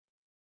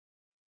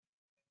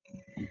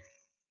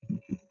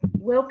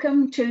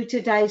Welcome to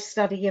today's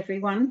study,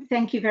 everyone.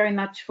 Thank you very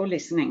much for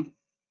listening.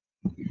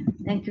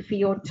 Thank you for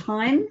your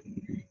time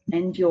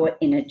and your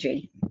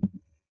energy.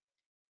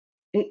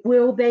 It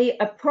will be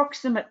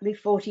approximately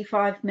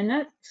 45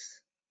 minutes,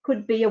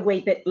 could be a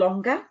wee bit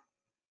longer,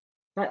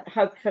 but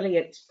hopefully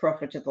it's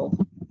profitable.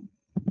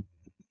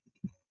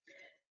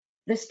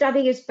 The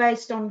study is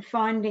based on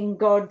finding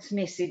God's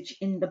message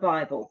in the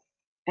Bible,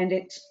 and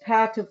it's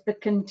part of the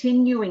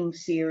continuing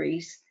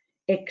series,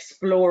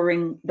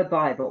 Exploring the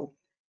Bible.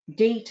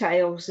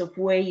 Details of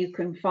where you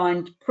can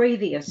find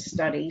previous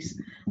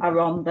studies are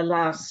on the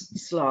last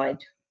slide.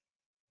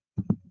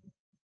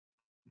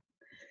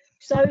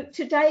 So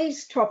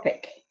today's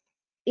topic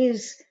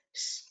is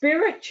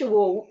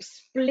spiritual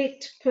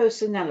split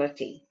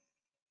personality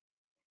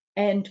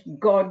and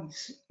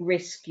God's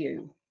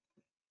rescue.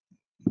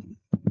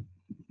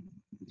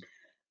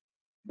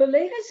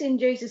 Believers in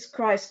Jesus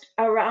Christ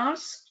are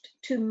asked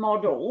to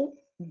model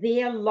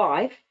their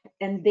life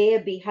and their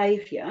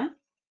behavior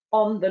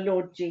on the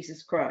Lord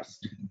Jesus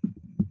Christ.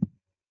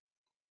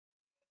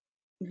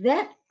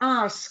 That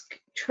ask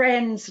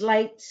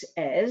translates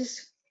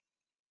as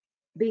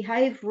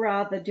behave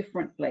rather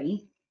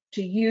differently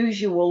to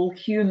usual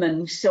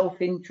human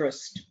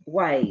self-interest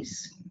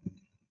ways.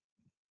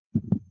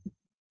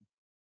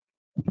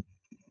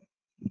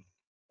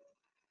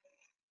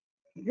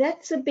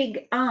 That's a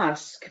big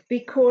ask,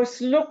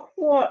 because look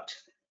what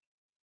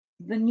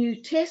the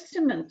New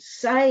Testament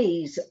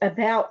says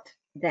about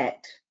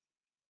that.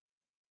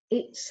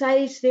 It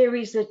says there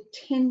is a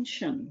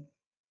tension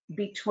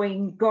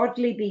between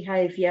godly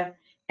behavior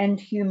and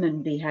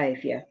human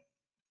behavior.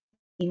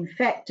 In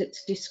fact,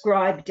 it's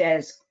described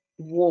as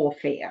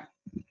warfare.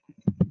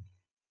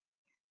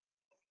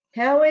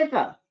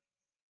 However,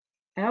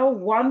 our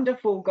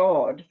wonderful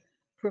God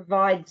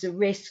provides a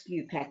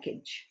rescue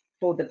package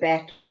for the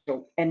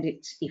battle and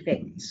its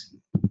effects.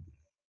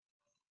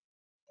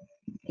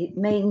 It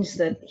means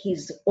that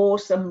his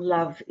awesome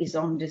love is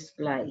on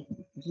display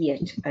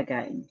yet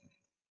again.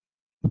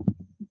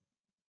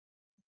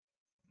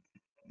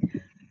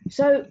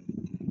 So,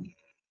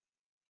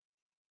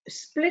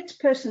 split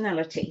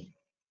personality.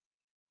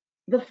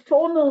 The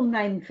formal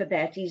name for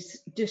that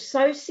is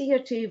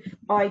dissociative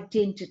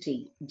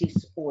identity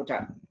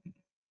disorder.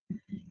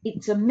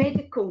 It's a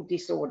medical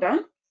disorder,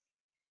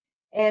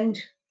 and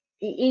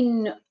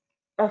in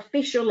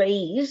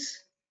officialese,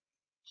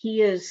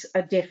 here's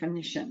a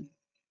definition.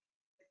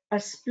 A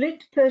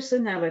split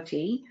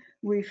personality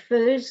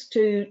refers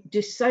to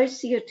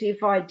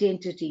dissociative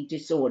identity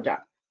disorder,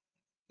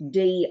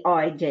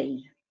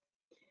 DID.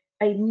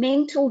 A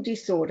mental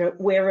disorder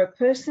where a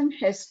person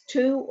has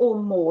two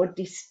or more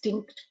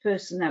distinct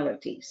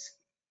personalities.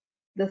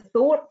 The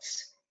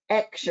thoughts,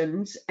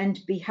 actions, and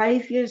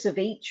behaviors of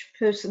each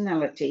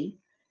personality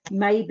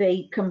may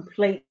be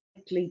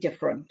completely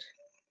different.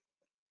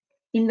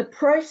 In the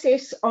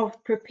process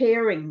of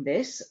preparing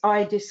this,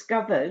 I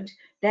discovered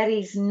that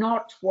is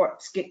not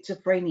what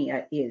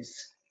schizophrenia is.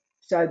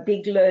 So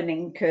big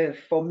learning curve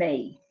for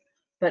me.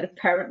 But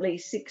apparently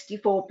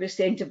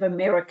 64% of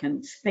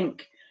Americans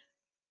think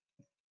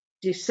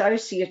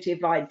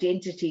dissociative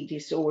identity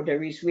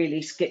disorder is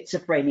really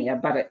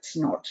schizophrenia, but it's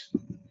not.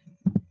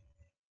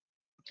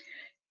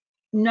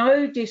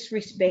 No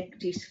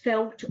disrespect is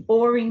felt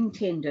or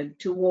intended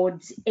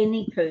towards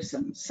any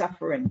person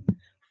suffering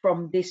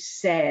from this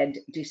sad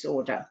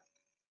disorder.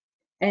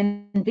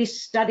 And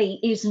this study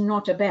is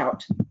not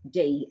about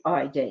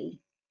DID.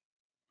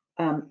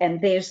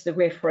 And there's the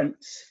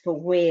reference for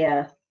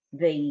where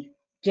the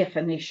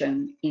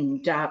definition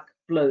in dark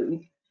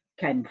blue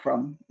came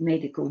from,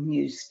 Medical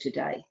News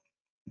Today.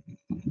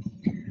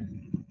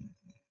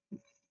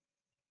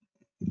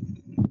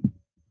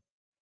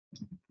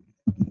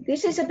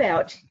 This is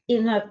about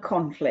inner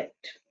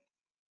conflict.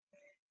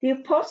 The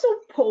Apostle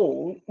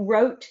Paul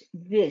wrote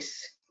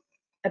this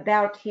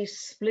about his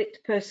split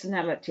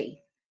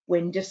personality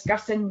when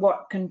discussing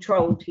what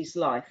controlled his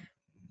life.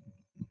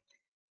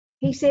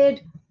 He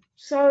said,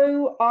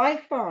 "So I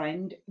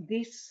find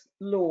this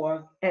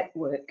law at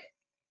work.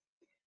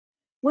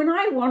 When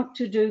I want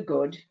to do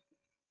good,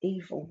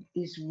 evil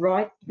is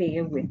right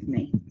there with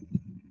me.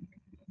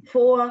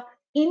 For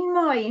in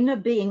my inner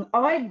being,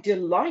 I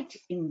delight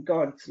in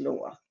God's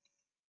law,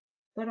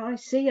 but I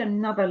see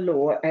another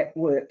law at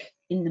work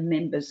in the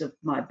members of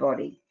my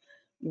body,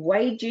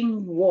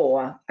 waging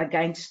war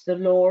against the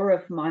law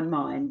of my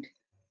mind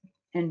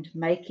and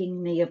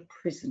making me a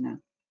prisoner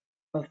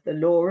of the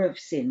law of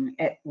sin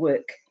at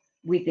work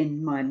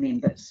within my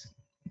members."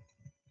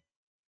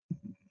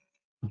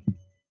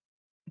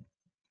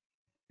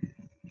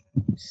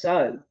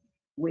 So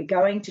we're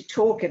going to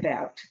talk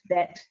about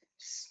that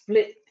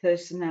split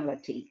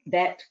personality,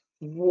 that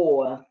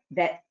war,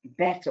 that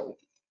battle.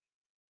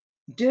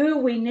 Do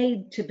we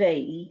need to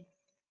be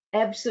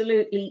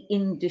absolutely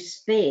in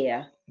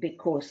despair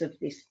because of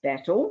this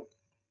battle,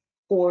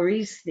 or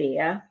is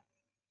there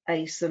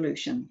a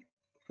solution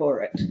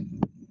for it?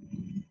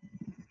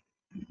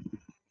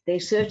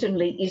 There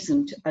certainly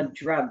isn't a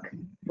drug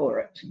for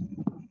it,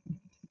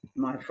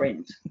 my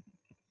friends.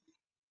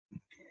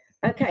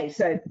 Okay,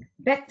 so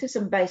back to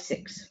some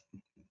basics.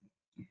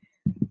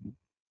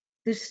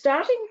 The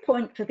starting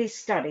point for this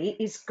study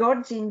is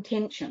God's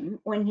intention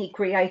when he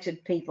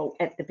created people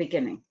at the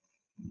beginning.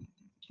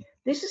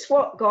 This is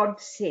what God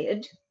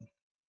said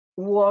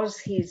was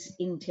his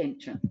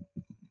intention.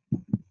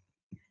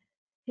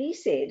 He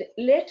said,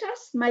 "Let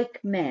us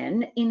make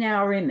man in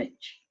our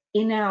image,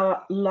 in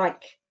our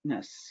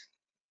likeness."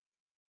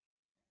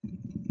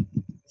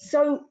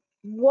 So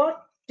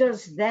what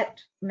does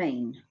that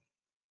mean?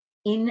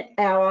 In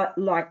our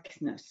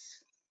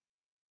likeness.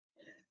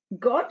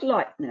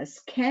 God-likeness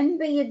can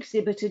be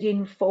exhibited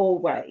in 4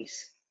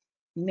 ways: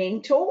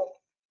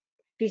 mental,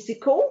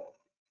 physical,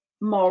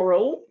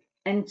 moral,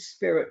 and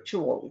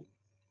spiritual.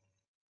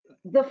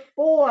 The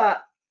 4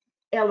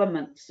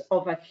 elements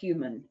of a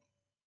human.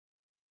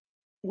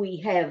 We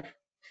have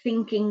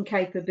thinking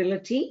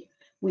capability,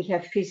 we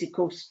have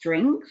physical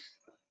strength,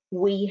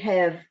 we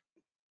have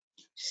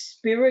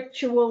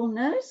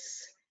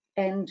spiritualness,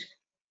 and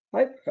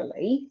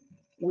hopefully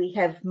we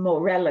have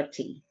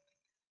morality.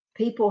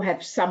 People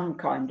have some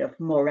kind of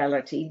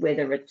morality,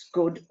 whether it's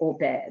good or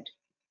bad.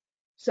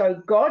 So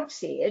God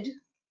said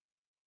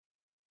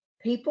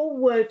people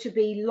were to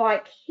be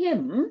like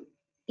him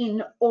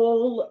in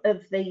all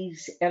of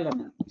these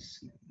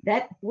elements.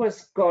 That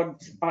was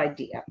God's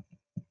idea.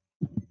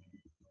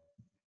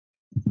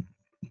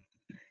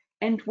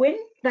 And when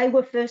they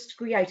were first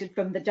created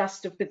from the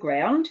dust of the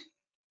ground,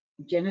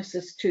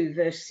 Genesis 2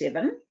 verse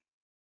 7,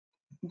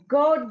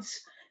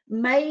 God's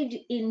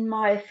 "made in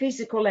my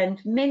physical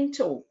and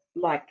mental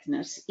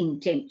likeness"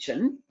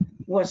 intention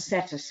was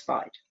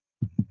satisfied.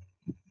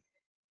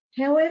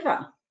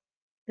 However,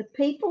 the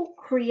people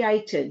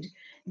created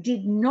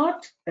did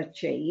not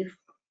achieve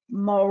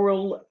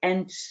moral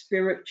and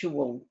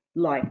spiritual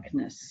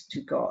likeness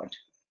to God.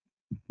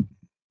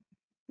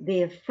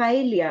 Their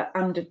failure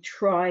under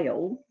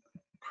trial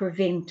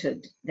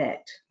prevented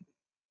that.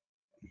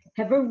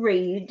 Have a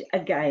read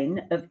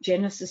again of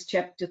Genesis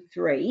chapter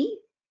 3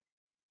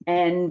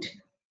 and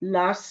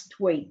last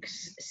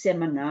week's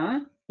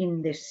seminar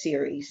in this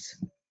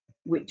series,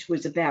 which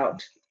was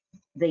about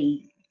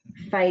the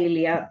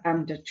failure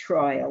under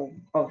trial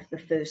of the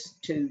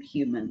first 2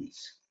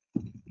 humans.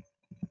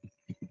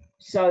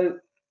 So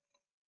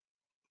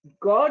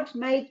God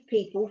made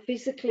people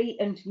physically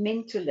and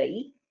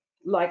mentally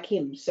like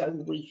him. So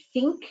we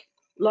think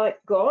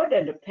like God,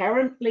 and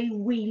apparently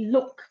we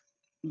look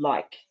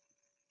like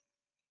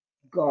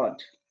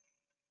God.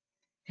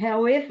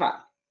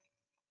 However,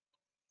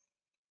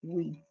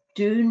 we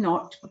do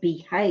not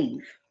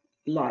behave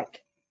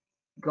like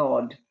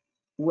God.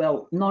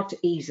 Well, not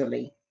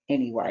easily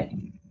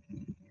anyway.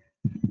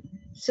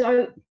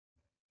 So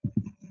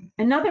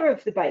another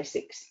of the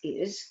basics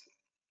is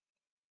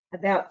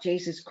about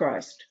Jesus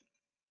Christ.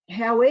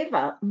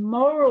 However,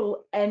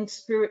 moral and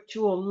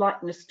spiritual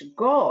likeness to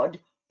God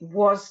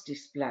was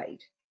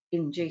displayed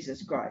in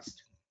Jesus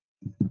Christ.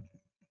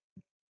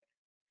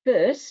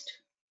 First,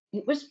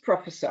 it was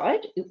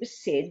prophesied, it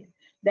was said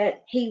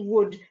that he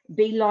would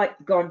be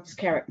like God's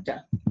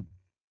character,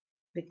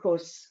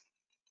 because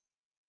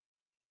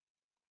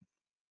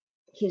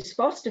his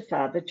foster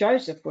father,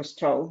 Joseph, was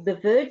told, "The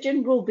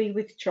virgin will be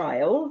with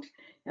child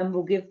and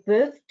will give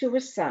birth to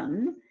a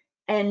son,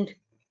 and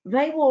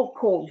they will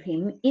call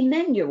him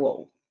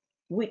Emmanuel,"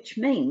 which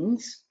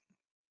means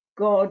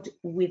God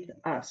with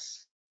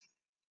us.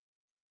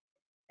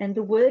 And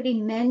the word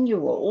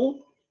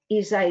Emmanuel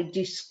is a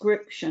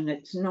description.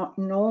 It's not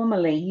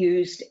normally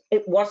used.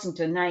 It wasn't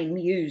a name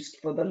used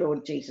for the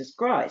Lord Jesus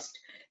Christ.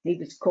 He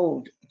was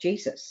called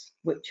Jesus,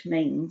 which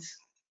means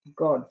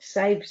God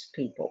saves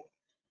people.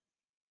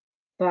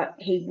 But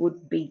he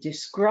would be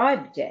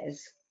described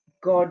as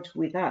God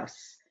with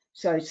us.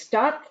 So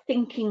start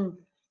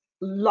thinking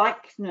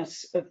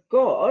likeness of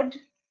God,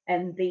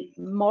 and the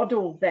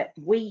model that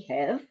we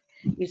have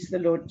is the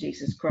Lord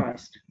Jesus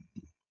Christ.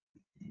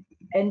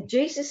 And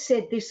Jesus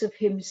said this of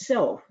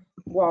himself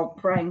while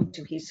praying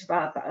to his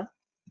Father,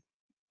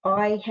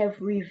 "I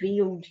have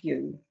revealed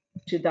you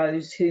to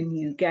those whom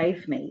you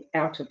gave me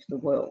out of the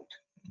world."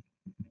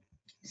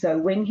 So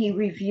when he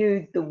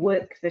reviewed the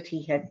work that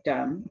he had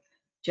done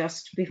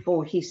just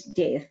before his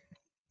death,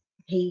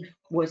 he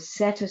was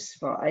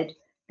satisfied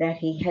that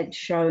he had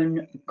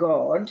shown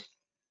God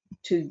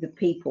to the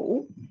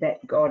people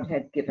that God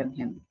had given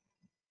him.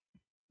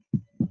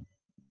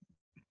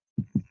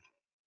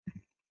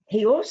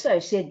 He also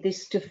said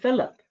this to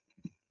Philip,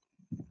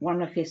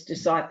 one of his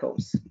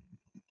disciples.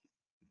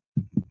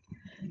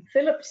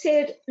 Philip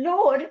said,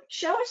 "Lord,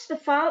 show us the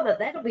Father.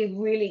 That'll be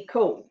really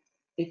cool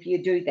if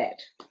you do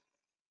that."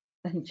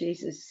 And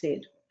Jesus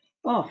said,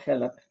 "Oh,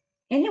 Philip,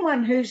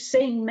 anyone who's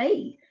seen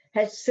me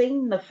has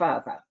seen the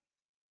Father.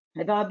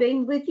 Have I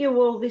been with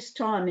you all this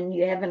time and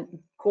you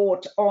haven't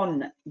caught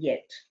on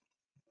yet?"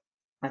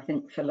 I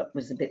think Philip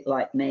was a bit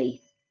like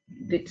me,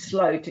 a bit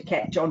slow to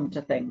catch on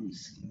to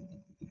things.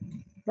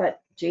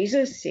 But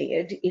Jesus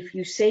said, "If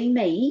you see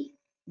me,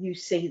 you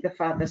see the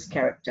Father's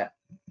character."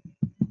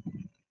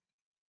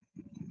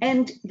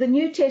 And the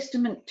New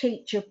Testament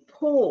teacher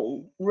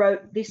Paul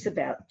wrote this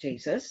about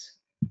Jesus: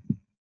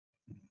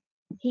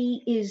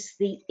 he is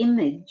the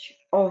image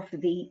of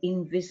the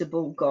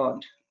invisible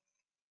God.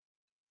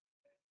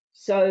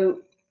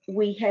 So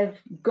we have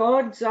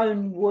God's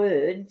own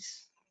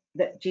words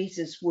that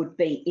Jesus would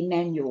be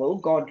Emmanuel,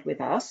 God with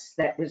us.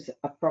 That was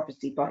a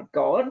prophecy by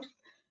God.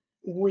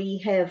 We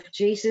have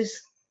Jesus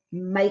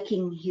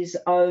making his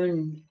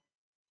own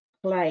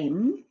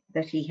claim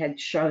that he had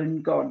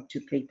shown God to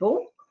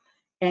people.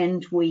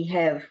 And we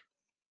have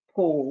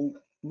Paul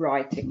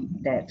writing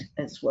that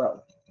as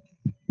well.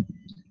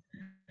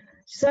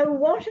 So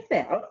what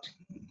about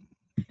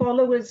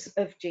followers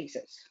of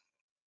Jesus?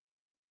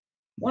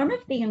 One of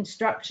the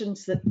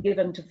instructions that's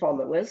given to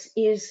followers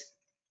is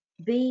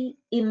be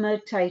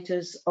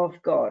imitators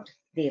of God,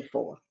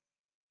 therefore.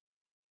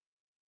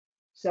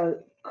 So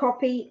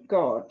copy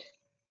God,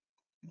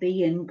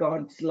 be in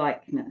God's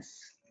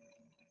likeness.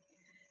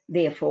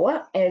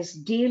 Therefore, as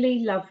dearly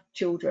loved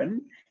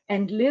children,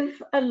 and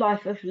live a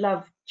life of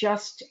love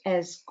just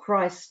as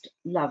Christ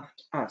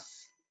loved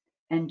us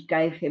and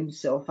gave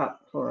himself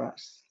up for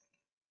us.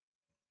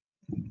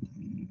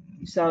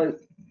 So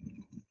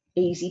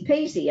easy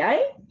peasy,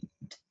 eh?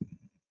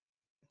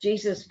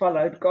 Jesus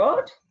followed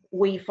God,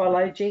 we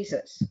follow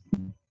Jesus.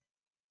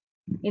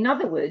 In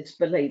other words,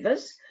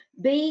 believers,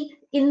 be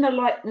in the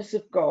likeness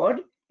of God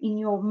in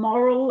your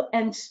moral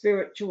and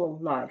spiritual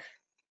life,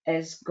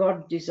 as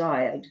God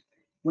desired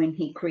when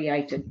he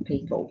created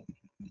people.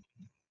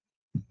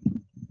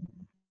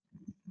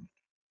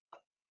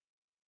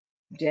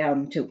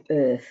 Down to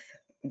earth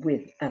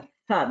with a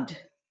thud.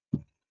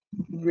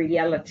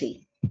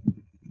 Reality.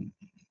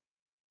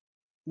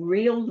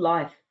 Real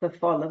life for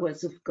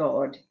followers of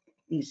God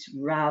is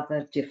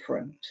rather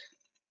different.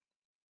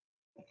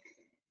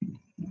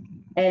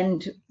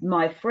 And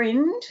my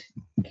friend,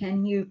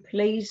 can you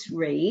please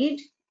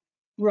read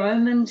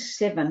Romans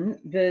 7,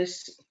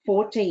 verse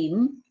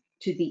 14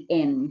 to the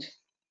end?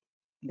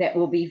 That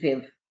will be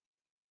Viv.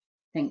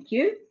 Thank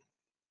you.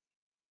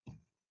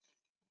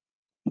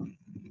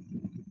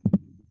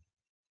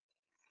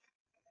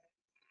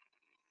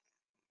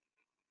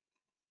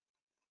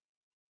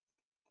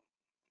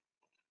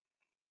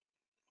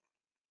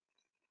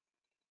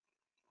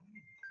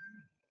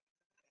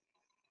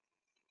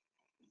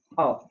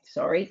 Oh,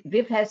 sorry,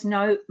 Viv has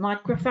no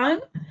microphone,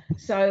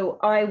 so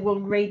I will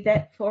read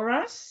that for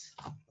us.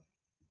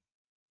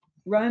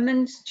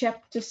 Romans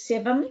chapter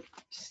 7,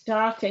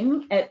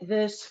 starting at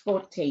verse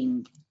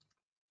 14.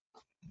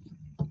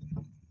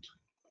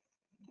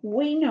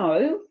 We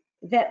know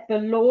that the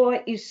law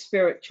is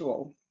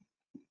spiritual,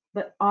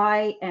 but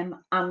I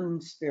am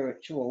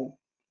unspiritual,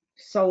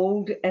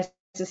 sold as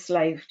a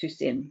slave to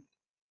sin.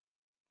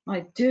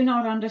 I do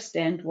not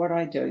understand what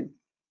I do.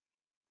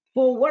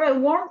 For what I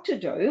want to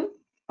do,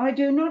 I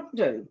do not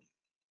do.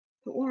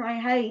 But what I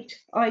hate,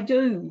 I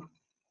do.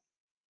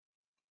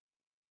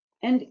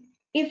 And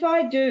if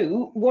I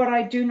do what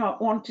I do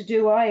not want to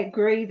do, I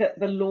agree that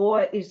the law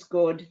is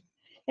good.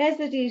 As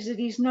it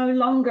is no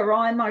longer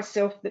I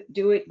myself that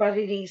do it, but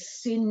it is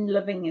sin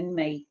living in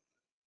me.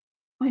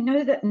 I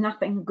know that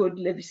nothing good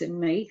lives in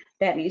me,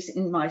 that is,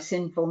 in my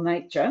sinful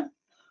nature,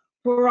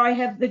 for I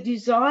have the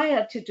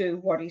desire to do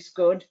what is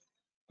good,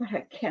 but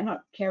I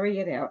cannot carry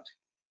it out.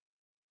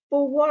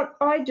 For what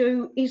I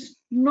do is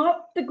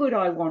not the good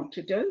I want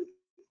to do.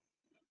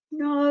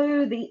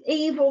 No, the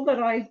evil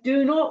that I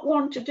do not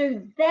want to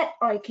do, that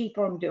I keep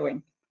on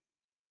doing.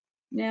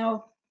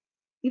 Now,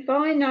 if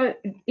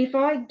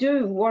I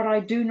do what I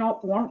do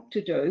not want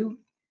to do,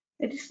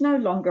 it is no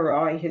longer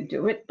I who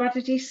do it, but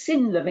it is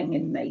sin living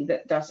in me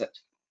that does it.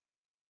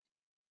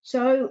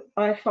 So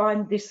I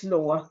find this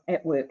law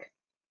at work.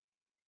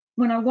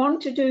 When I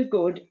want to do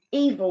good,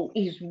 evil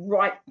is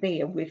right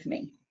there with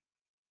me.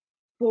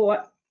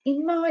 For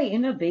in my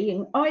inner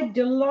being, I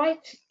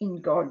delight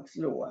in God's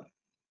law.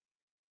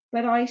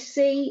 But I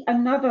see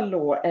another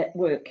law at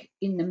work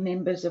in the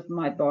members of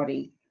my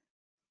body,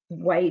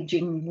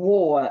 waging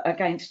war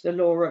against the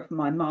law of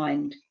my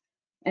mind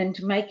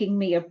and making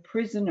me a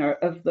prisoner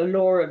of the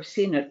law of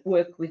sin at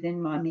work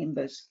within my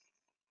members.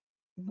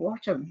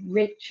 What a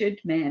wretched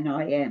man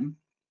I am.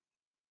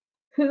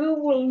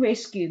 Who will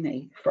rescue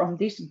me from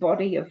this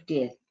body of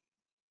death?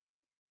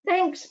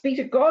 Thanks be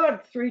to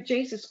God through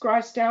Jesus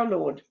Christ our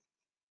Lord.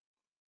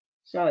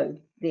 So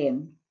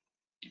then,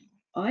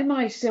 I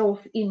myself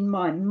in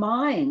my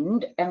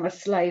mind am a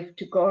slave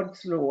to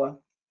God's law,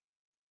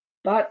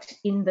 but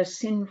in the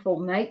sinful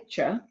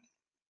nature,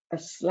 a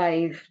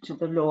slave to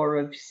the law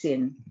of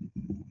sin.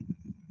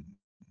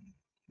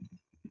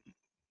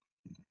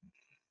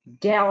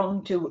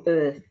 Down to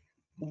earth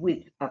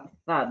with a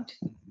thud.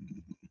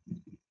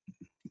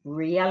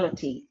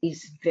 Reality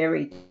is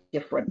very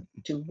different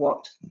to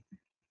what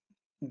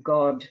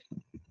God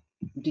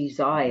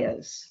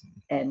desires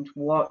and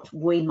what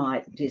we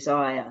might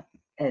desire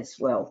as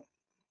well.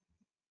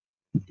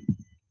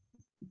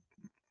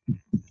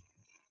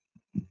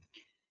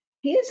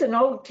 Here's an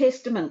Old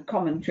Testament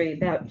commentary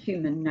about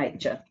human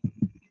nature.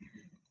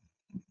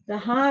 The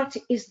heart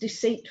is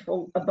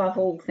deceitful above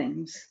all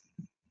things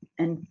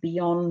and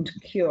beyond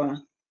cure.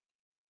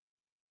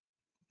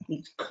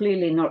 It's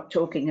clearly not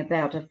talking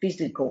about a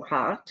physical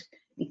heart.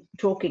 It's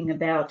talking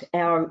about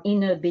our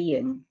inner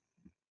being,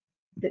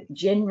 that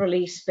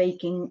generally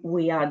speaking,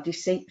 we are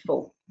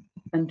deceitful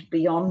and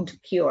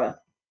beyond cure,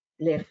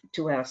 left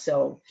to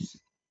ourselves.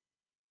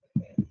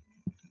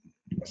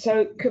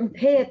 So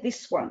compare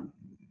this one.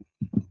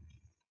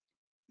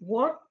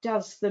 What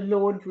does the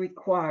Lord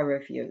require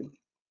of you?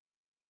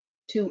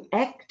 To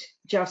act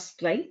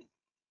justly,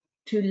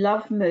 to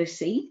love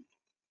mercy,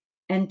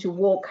 and to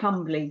walk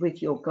humbly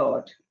with your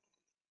God.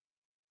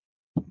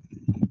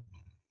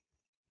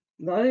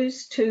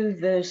 Those two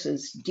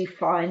verses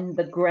define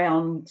the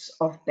grounds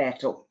of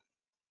battle.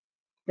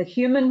 The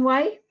human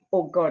way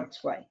or God's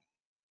way?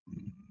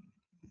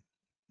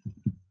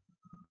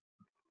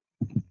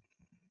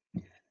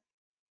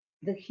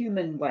 The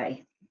human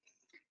way.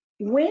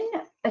 When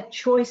a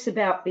choice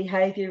about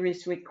behaviour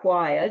is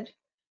required,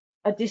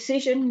 a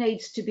decision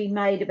needs to be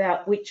made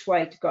about which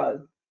way to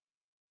go.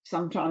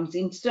 Sometimes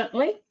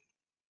instantly,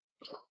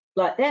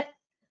 like that.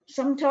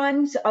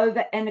 Sometimes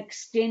over an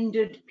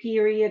extended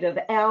period of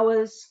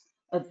hours,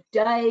 of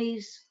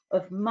days,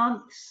 of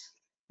months,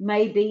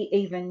 maybe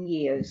even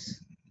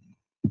years.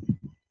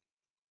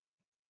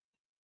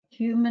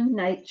 Human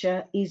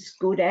nature is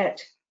good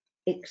at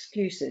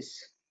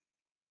excuses,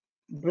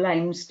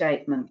 blame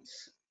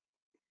statements,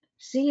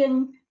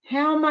 seeing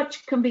how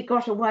much can be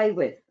got away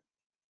with,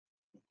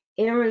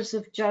 errors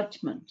of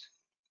judgment,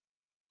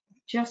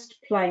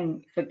 just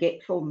plain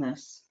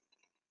forgetfulness,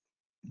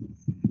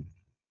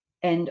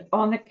 and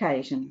on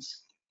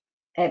occasions,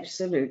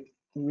 absolute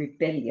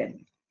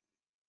rebellion.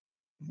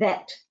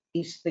 That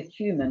is the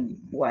human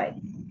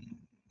way.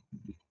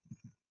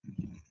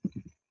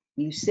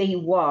 You see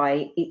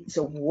why it's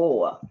a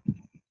war.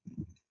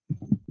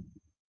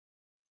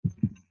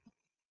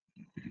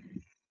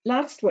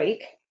 Last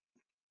week,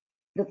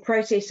 the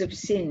process of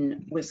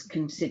sin was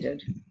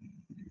considered.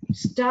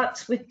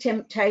 Starts with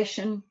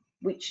temptation,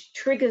 which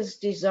triggers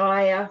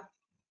desire.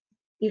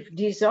 If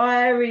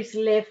desire is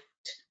left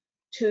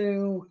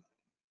to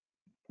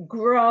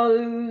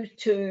grow,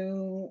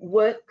 to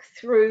work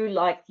through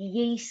like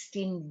yeast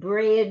in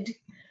bread,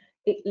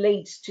 it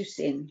leads to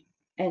sin.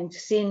 And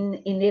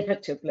sin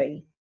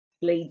inevitably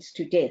leads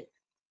to death,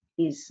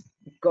 is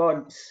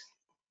God's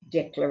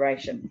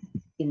declaration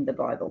in the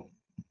Bible.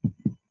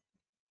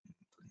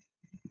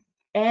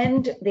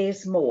 And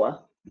there's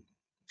more.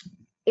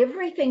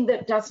 Everything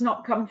that does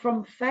not come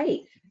from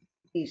faith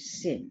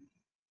is sin.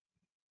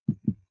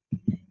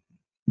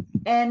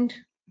 And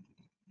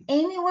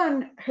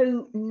anyone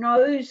who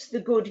knows the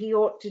good he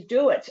ought to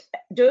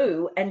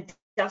do and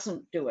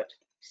doesn't do it,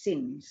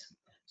 sins.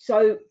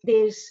 So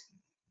there's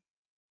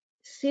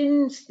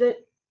sins that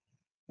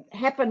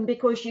happen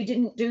because you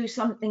didn't do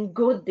something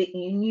good that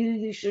you knew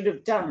you should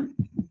have done.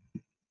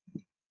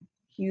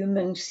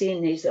 Human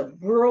sin is a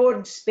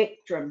broad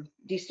spectrum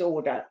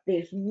disorder.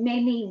 There's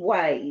many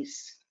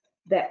ways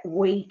that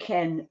we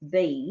can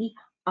be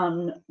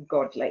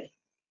ungodly.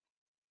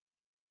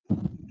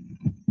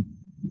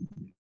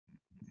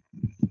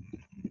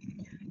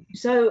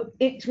 So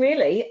it's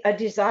really a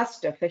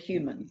disaster for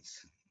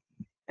humans.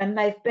 And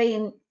they've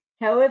been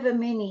however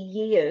many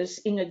years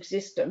in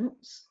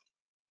existence,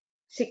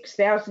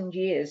 6,000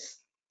 years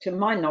to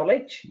my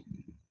knowledge,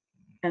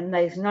 and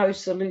there's no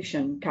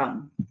solution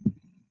come.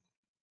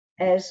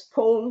 As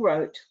Paul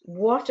wrote,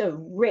 "What a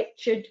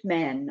wretched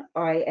man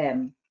I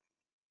am.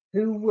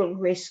 Who will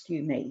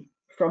rescue me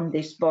from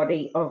this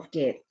body of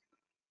death?"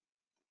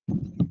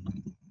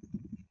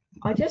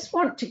 I just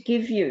want to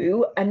give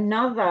you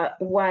another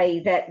way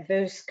that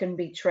verse can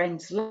be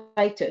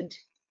translated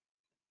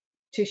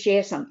to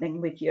share something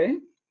with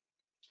you.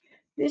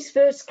 This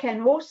verse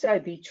can also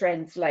be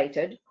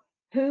translated,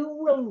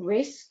 "Who will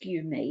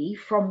rescue me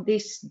from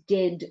this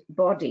dead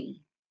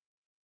body?"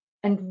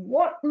 And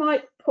what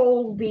might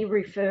Paul be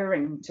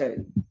referring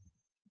to?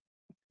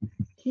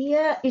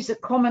 Here is a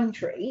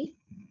commentary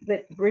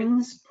that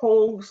brings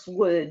Paul's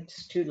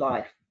words to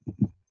life.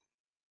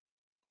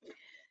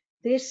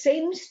 There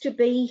seems to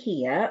be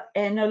here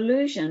an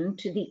allusion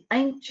to the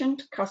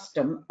ancient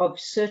custom of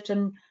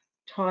certain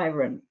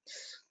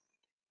tyrants.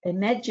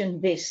 Imagine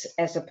this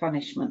as a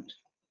punishment,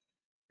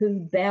 who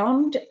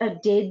bound a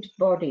dead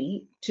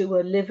body to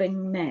a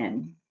living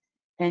man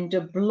and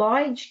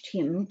obliged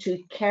him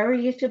to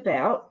carry it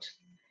about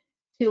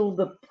till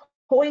the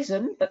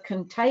poison, the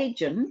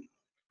contagion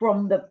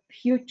from the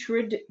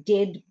putrid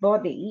dead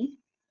body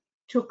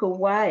took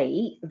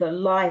away the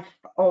life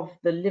of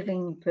the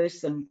living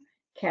person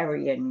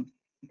carrying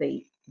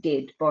the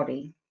dead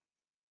body.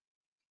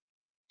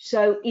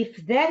 So if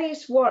that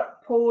is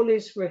what Paul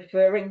is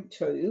referring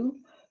to,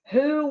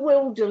 who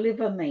will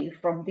deliver me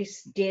from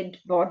this dead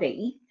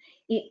body?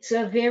 It's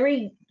a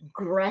very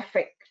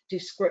graphic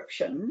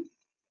description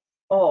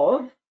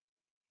of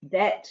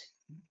that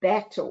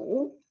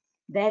battle,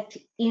 that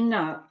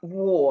inner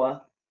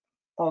war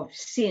of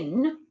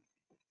sin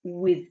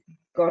with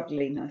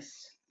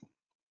godliness.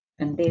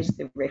 And there's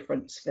the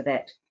reference for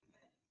that.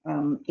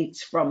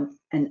 It's from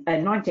a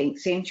 19th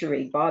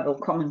century Bible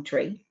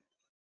commentary.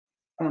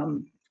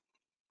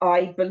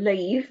 I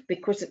believe,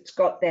 because it's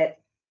got that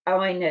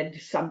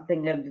Einad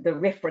something of the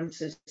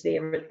references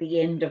there at the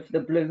end of the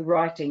blue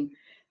writing,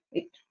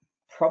 it's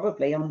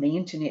probably on the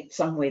internet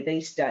somewhere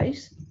these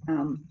days.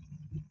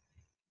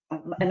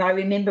 And I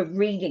remember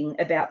reading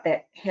about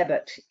that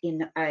habit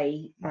in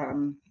a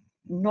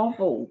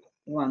novel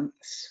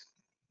once.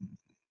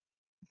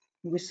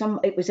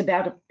 It was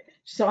about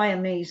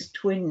Siamese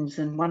twins,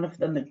 and one of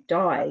them had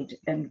died,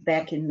 and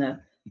back in the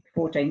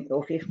 14th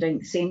or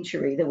 15th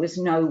century there was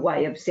no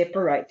way of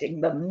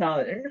separating them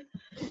known,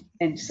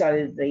 and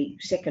so the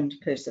second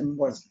person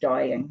was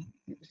dying.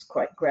 It was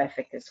quite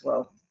graphic as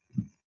well.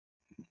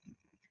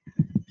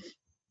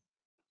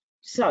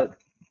 So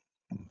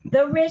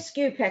the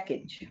rescue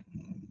package.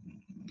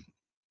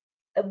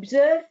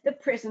 Observe the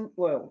present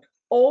world.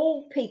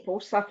 All people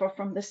suffer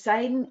from the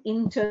same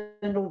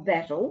internal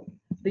battle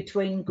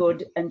between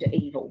good and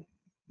evil.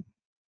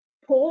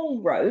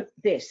 Paul wrote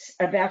this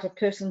about a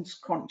person's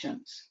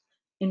conscience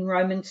in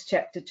Romans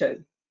chapter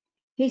 2.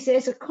 He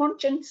says a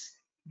conscience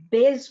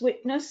bears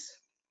witness,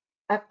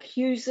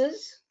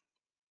 accuses,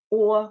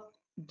 or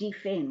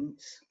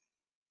defends.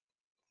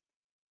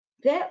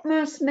 That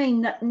must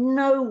mean that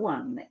no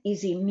one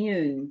is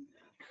immune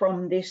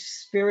from this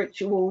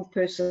spiritual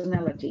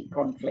personality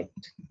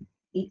conflict.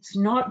 It's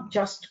not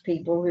just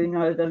people who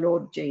know the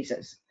Lord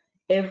Jesus.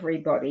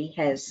 Everybody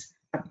has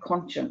a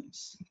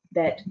conscience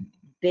that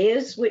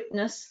bears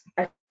witness,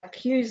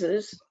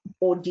 accuses,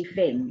 or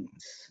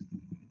defends.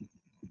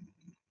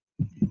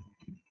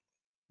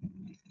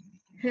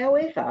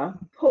 However,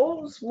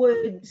 Paul's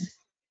words,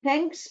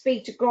 "Thanks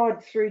be to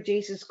God through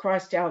Jesus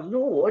Christ our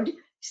Lord,"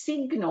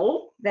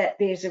 signal that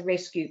there's a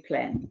rescue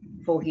plan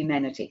for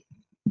humanity.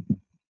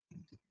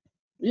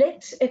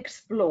 Let's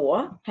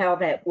explore how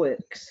that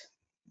works.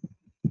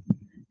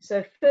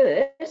 So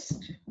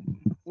first,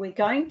 we're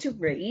going to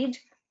read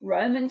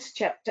Romans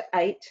chapter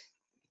 8,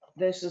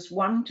 verses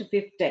 1 to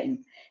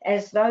 15,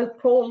 as though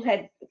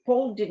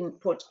Paul didn't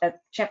put a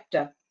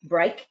chapter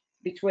break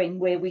between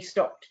where we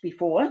stopped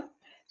before,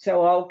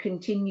 so I'll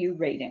continue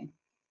reading.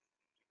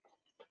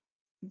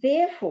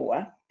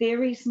 Therefore,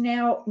 there is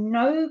now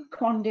no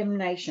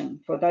condemnation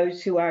for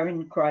those who are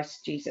in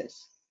Christ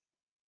Jesus,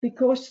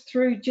 because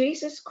through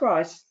Jesus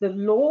Christ, the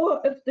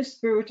law of the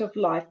Spirit of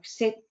life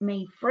set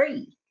me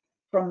free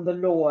from the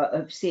law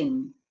of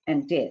sin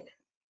and death.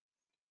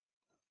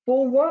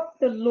 For what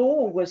the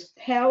law was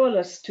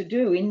powerless to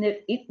do, in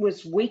that it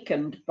was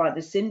weakened by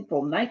the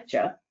sinful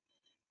nature,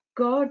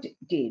 God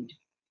did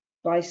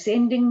by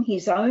sending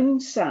his own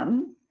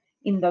Son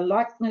in the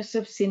likeness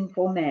of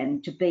sinful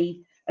man to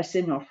be a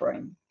sin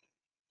offering.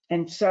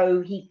 And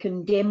so he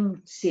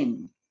condemned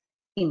sin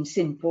in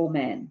sinful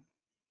man,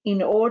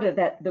 in order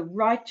that the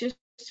righteous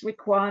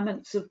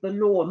requirements of the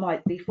law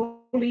might be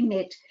fully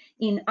met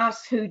in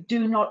us who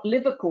do not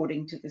live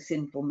according to the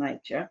sinful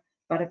nature,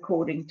 but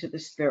according to the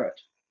Spirit.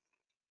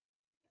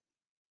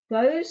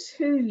 Those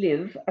who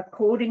live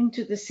according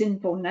to the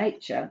sinful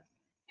nature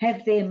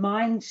have their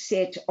minds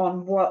set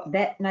on what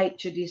that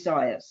nature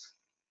desires.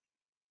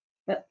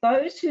 But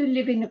those who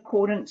live in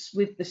accordance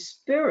with the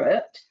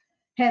Spirit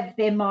have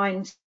their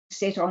minds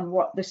set on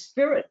what the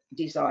Spirit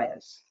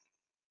desires.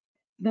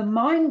 The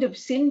mind of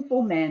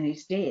sinful man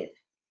is death,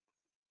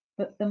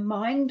 but the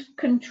mind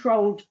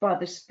controlled by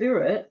the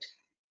Spirit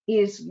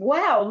is,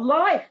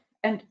 life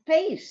and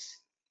peace.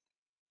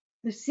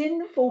 The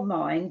sinful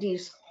mind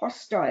is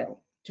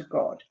hostile to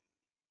God.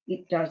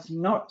 It does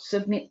not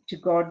submit to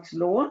God's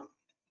law,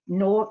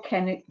 nor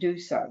can it do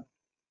so.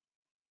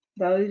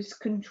 Those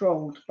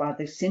controlled by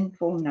the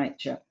sinful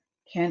nature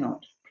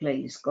cannot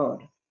please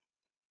God.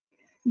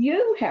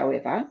 You,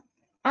 however,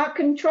 are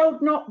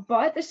controlled not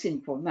by the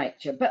sinful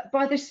nature, but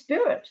by the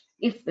Spirit,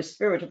 if the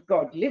Spirit of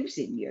God lives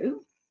in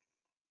you.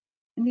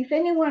 And if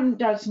anyone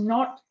does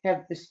not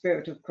have the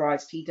Spirit of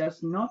Christ, he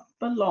does not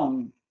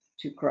belong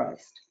to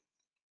Christ.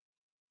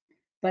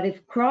 But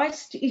if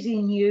Christ is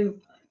in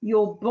you,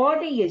 your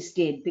body is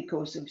dead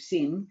because of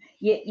sin,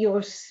 yet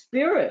your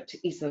spirit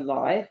is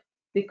alive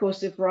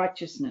because of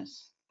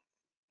righteousness.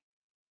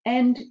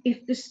 And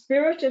if the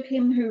Spirit of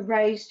him who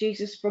raised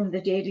Jesus from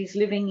the dead is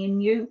living in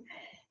you,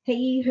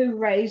 he who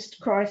raised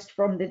Christ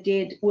from the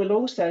dead will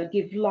also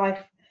give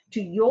life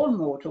to your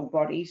mortal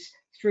bodies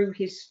through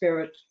his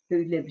Spirit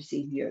who lives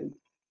in you.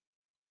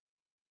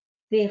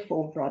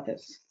 Therefore,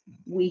 brothers,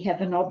 we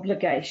have an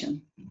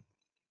obligation,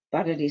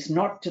 but it is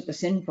not to the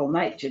sinful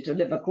nature to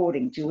live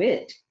according to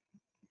it.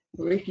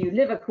 For if you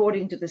live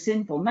according to the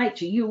sinful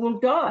nature, you will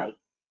die.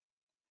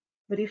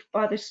 But if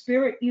by the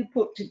Spirit you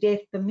put to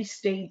death the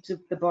misdeeds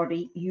of the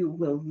body, you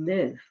will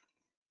live,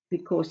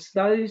 because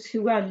those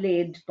who are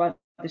led by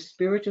the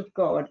Spirit of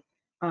God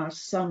are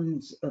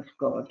sons of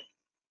God.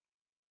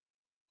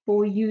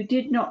 For you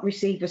did not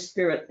receive a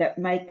spirit that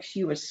makes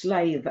you a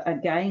slave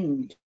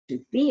again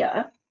to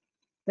fear,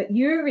 but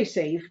you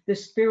received the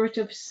Spirit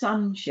of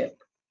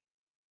sonship,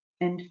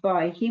 and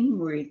by him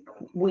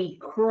we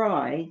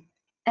cry,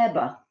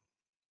 Abba,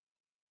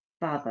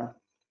 Father.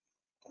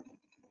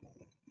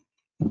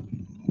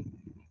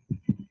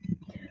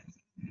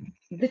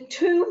 The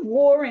two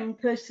warring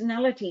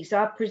personalities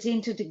are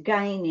presented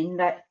again in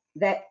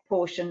that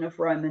portion of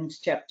Romans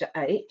chapter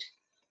 8,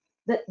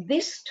 but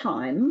this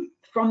time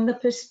from the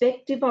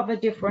perspective of a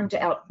different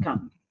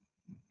outcome.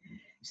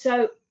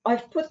 So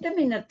I've put them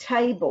in a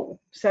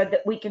table so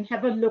that we can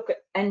have a look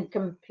at and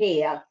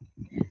compare.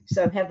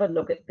 So have a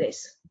look at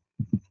this.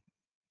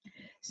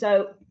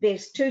 So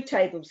there's two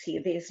tables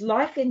here. There's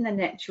life in the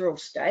natural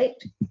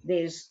state.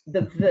 There's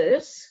the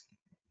verse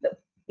that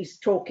is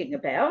talking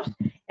about,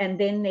 and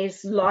then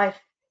there's life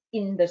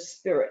in the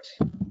spirit.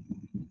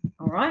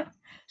 All right.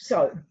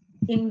 So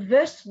in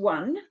verse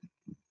 1,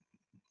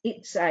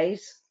 it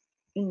says,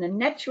 in the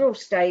natural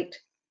state,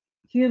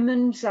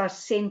 humans are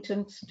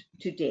sentenced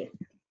to death.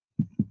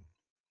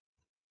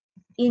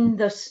 In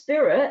the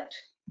spirit,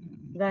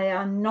 they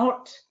are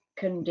not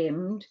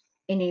condemned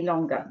any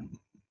longer.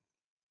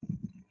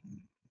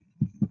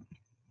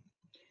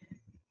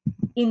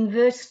 In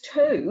verse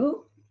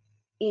 2,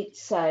 it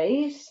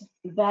says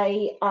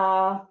they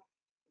are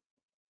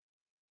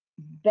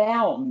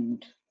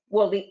bound.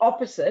 Well, the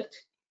opposite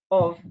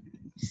of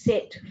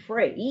set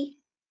free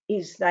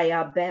is they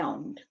are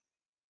bound,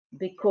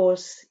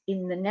 because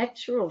in the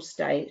natural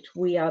state,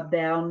 we are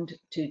bound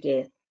to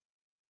death.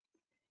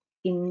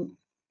 In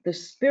the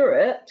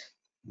spirit,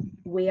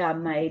 we are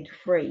made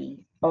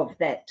free of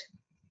that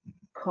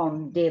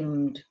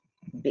condemned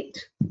bit.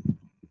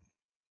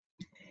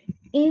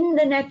 In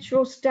the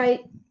natural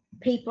state,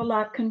 people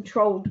are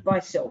controlled by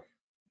self.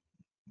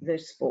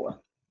 Verse 4.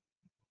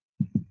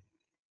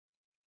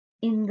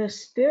 In the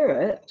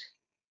spirit,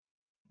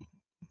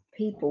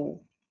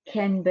 people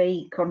can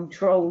be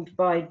controlled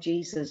by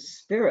Jesus'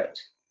 spirit.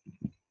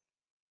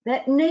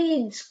 That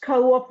needs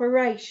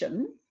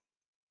cooperation,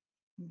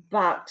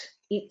 but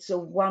it's a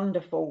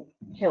wonderful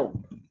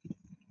help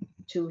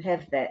to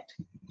have that,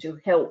 to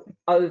help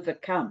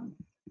overcome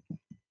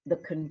the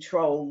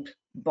controlled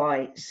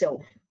by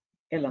self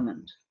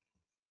element.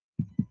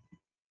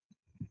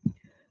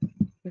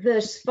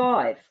 Verse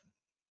 5,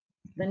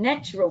 the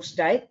natural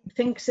state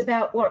thinks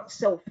about what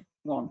self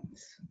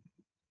wants.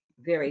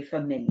 Very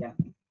familiar.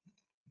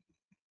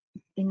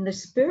 In the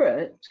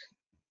spirit,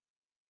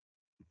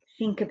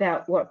 think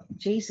about what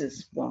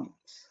Jesus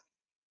wants.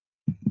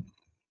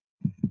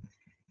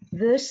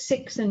 Verse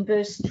 6 and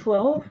verse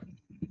 12,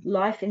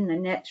 life in the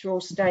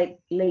natural state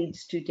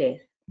leads to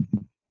death.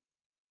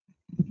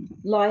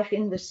 Life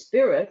in the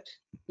spirit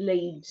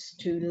leads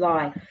to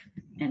life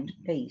and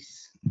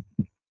peace.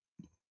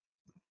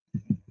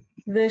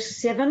 Verse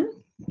 7,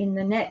 in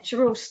the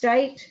natural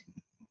state,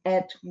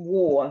 at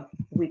war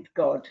with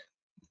God.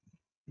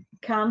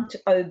 Can't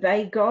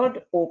obey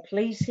God or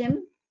please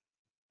him,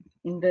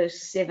 in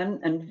verse 7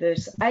 and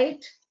verse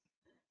 8.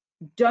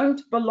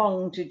 Don't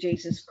belong to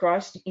Jesus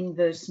Christ, in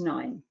verse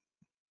 9.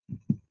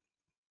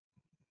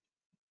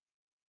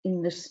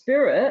 In the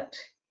spirit,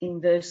 in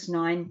verse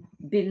 9,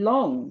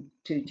 belong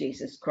to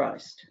Jesus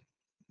Christ.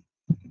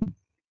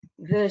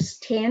 Verse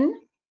 10,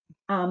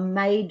 are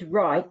made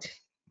right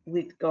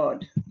with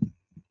God.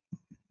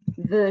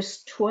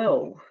 Verse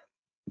 12,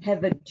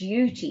 have a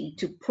duty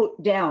to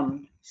put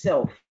down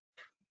self.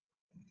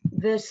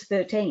 Verse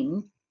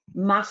 13,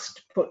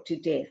 must put to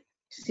death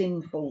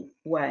sinful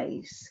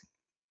ways.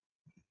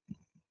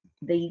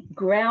 The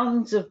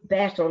grounds of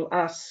battle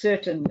are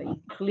certainly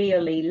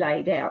clearly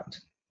laid out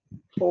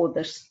for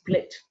the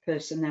split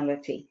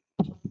personality.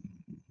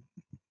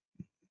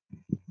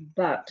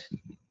 But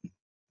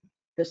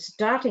the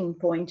starting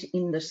point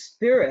in the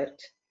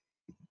spirit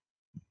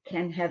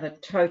can have a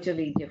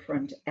totally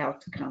different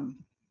outcome,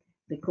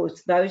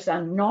 because those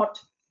are not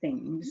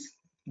things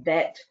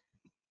that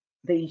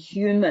the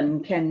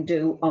human can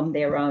do on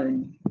their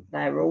own.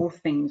 They're all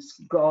things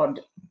God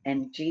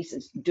and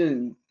Jesus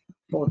do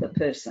for the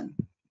person.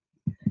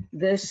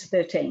 Verse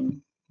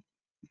 13,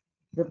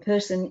 the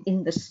person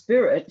in the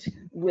spirit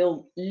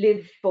will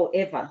live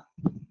forever.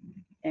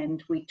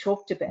 And we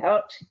talked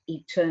about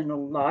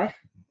eternal life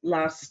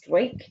last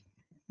week.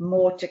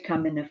 More to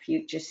come in a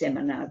future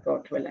seminar,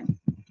 God willing.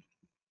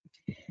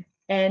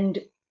 And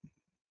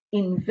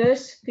in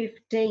verse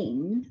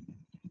 15,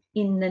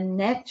 in the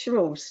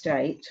natural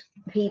state,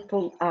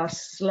 people are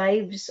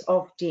slaves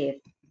of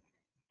death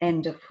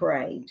and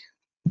afraid.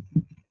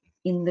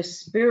 In the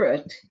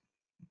spirit,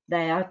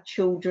 they are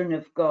children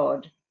of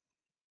God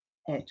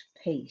at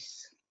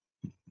peace.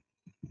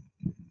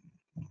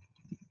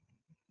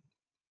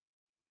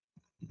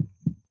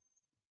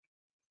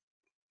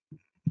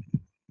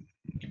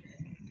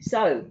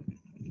 So,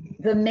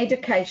 the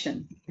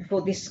medication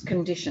for this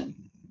condition.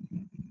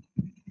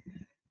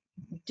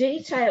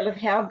 Detail of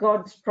how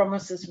God's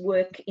promises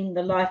work in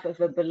the life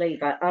of a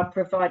believer are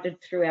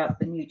provided throughout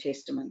the New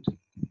Testament.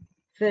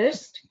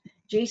 First,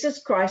 Jesus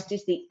Christ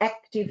is the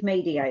active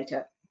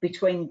mediator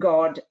between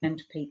God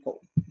and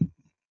people.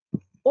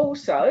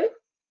 Also,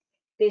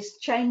 there's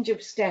change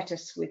of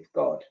status with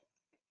God.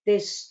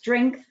 There's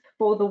strength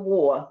for the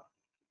war.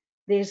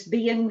 There's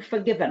being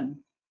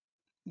forgiven.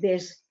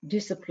 There's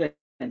discipline.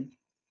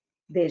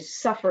 There's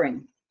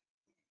suffering.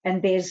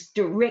 And there's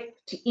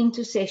direct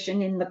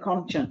intercession in the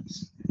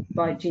conscience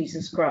by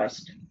Jesus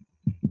Christ.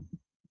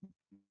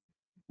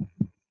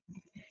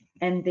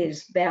 And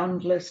there's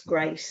boundless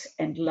grace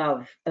and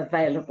love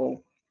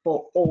available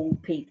for all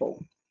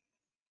people.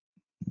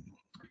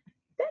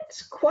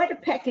 That's quite a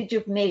package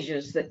of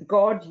measures that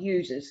God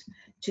uses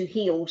to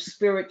heal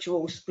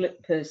spiritual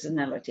split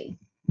personality.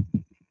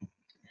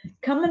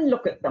 Come and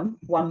look at them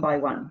one by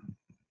one.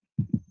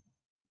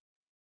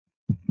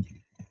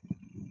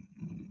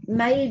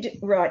 Made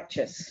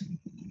righteous.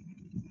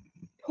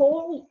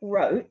 Paul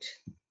wrote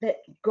that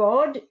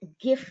God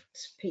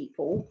gifts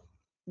people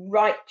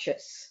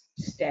righteous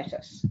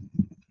status.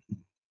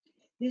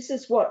 This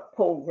is what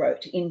Paul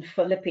wrote in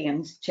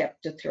Philippians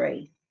chapter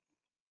 3.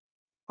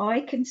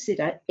 I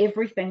consider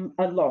everything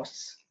a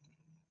loss.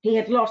 He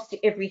had lost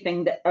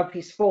everything of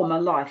his former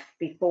life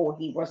before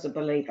he was a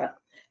believer,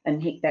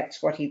 and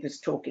that's what he was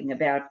talking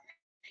about.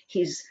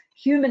 His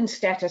human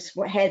status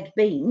had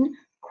been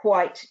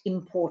quite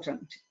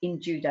important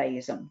in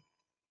Judaism,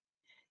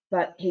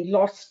 but he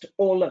lost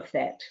all of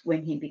that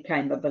when he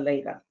became a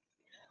believer.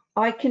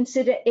 I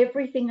consider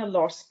everything a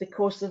loss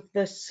because of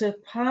the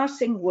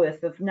surpassing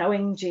worth of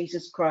knowing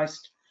Jesus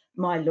Christ,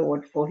 my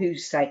Lord, for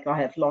whose sake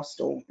I have lost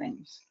all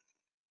things.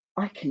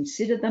 I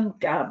consider them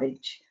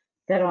garbage,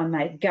 that I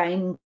may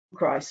gain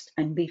Christ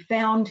and be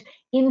found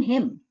in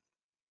him,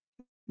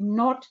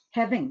 not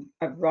having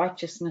a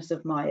righteousness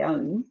of my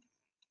own,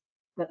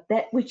 but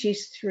that which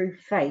is through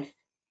faith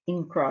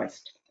in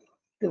Christ,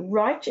 the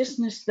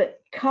righteousness that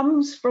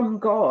comes from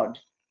God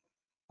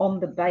on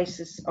the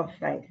basis of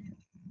faith.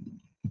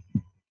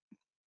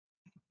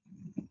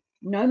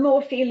 No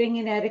more feeling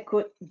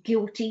inadequate,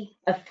 guilty,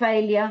 a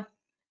failure,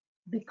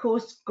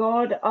 because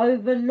God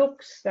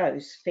overlooks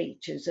those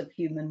features of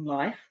human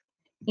life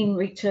in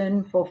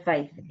return for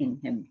faith in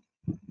him.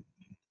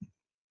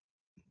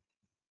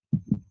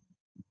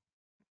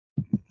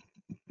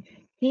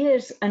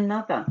 Here's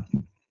another.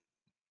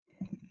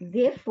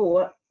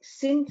 Therefore,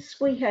 since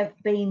we have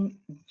been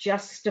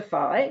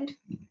justified,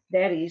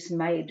 that is,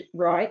 made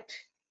right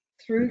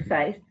through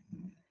faith,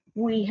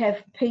 we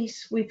have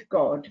peace with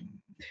God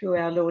through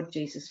our Lord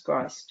Jesus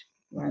Christ,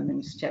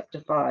 Romans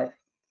chapter 5.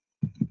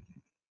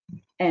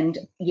 And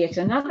yet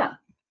another.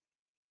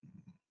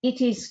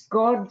 It is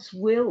God's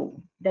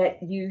will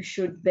that you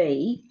should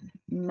be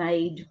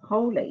made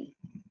holy.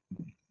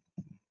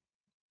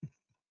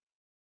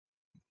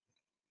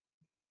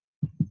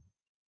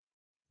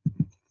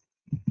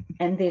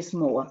 And there's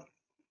more.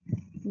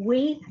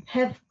 We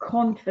have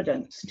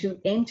confidence to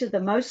enter the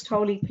most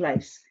holy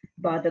place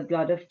by the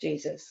blood of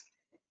Jesus.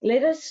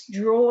 Let us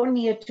draw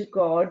near to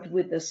God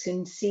with a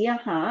sincere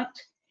heart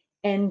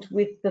and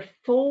with the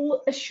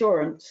full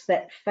assurance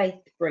that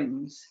faith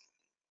brings,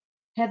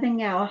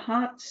 having our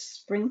hearts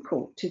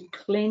sprinkled to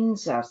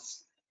cleanse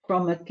us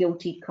from a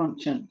guilty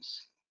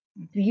conscience.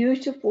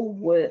 Beautiful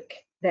work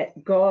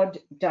that God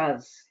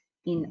does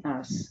in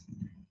us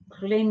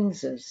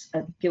cleanses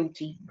a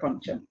guilty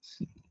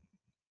conscience.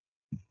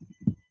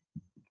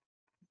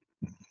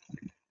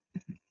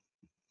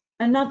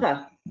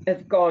 Another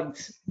of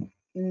God's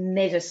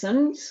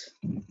medicines,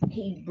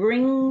 he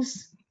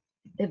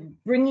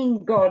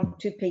bringing God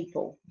to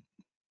people.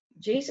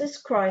 Jesus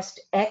Christ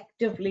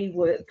actively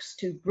works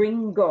to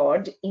bring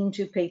God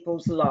into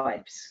people's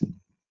lives.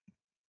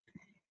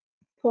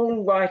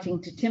 Paul,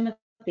 writing to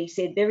Timothy,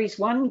 said, there is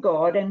one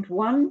God and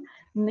one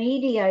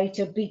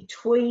mediator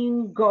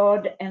between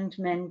God and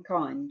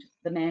mankind,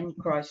 the man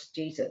Christ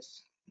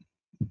Jesus.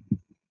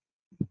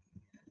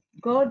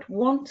 God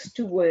wants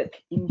to work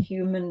in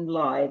human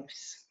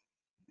lives.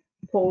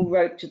 Paul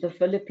wrote to the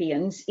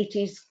Philippians, it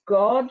is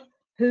God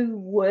who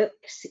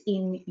works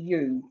in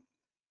you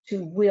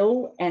to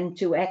will and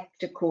to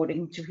act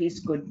according to his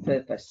good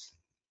purpose.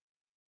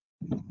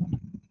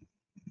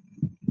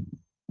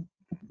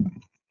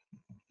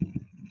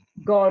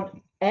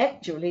 God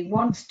actually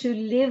wants to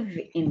live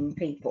in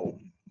people.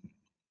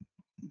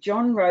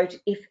 John wrote,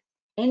 if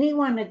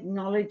anyone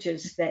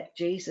acknowledges that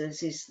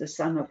Jesus is the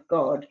Son of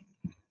God,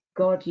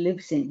 God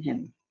lives in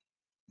him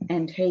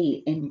and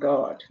he in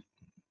God.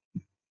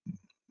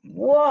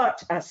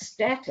 What a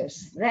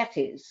status that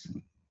is.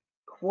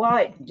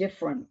 Quite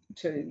different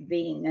to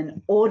being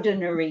an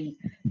ordinary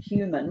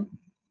human.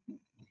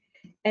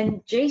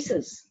 And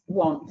Jesus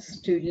wants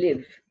to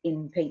live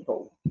in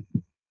people.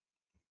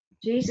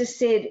 Jesus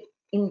said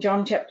in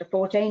John chapter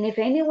 14, if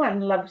anyone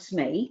loves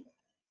me,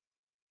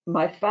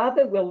 my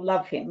Father will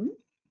love him,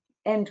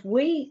 and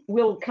we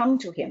will come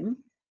to him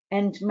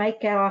and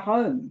make our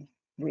home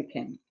with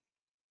him.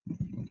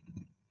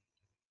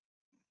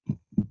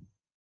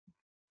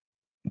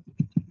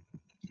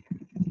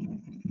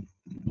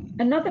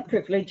 Another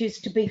privilege is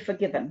to be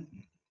forgiven,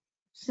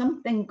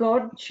 something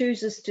God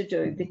chooses to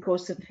do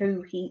because of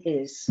who he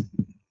is.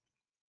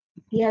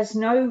 He has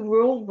no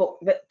rule book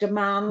that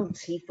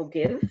demands he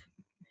forgive.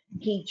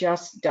 He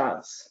just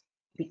does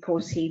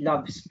because he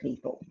loves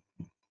people.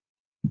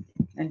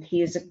 And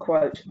here's a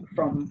quote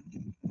from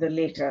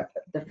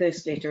the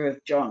first letter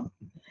of John.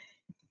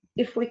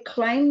 If we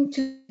claim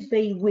to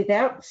be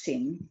without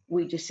sin,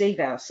 we deceive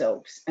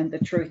ourselves and the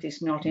truth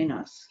is not in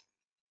us.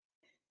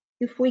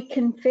 If we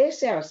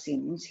confess our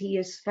sins, he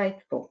is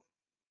faithful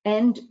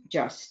and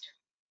just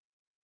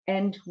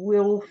and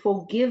will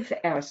forgive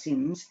our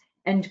sins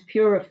and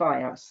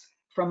purify us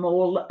from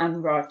all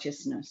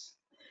unrighteousness.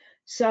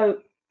 So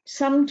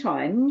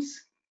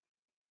sometimes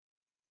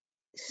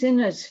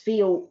sinners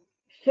feel,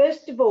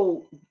 first of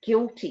all,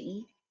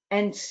 guilty,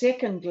 and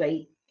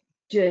secondly,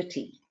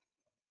 dirty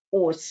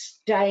or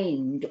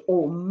stained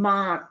or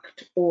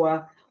marked,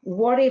 or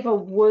whatever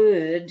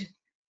word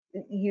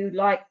you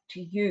like to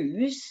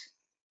use.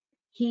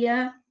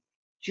 Here,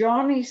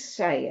 John is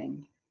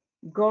saying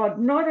God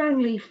not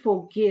only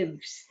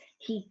forgives,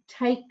 he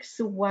takes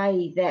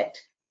away that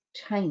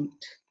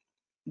taint,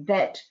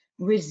 that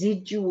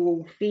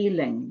residual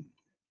feeling,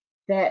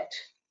 that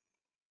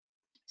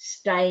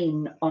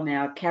stain on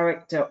our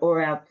character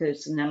or our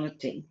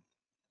personality.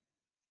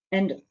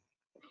 And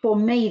for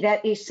me,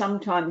 that is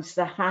sometimes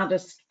the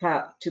hardest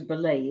part to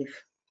believe.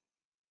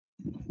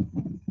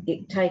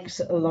 It takes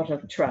a lot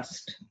of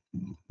trust.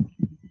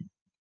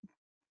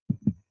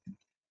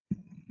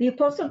 The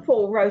Apostle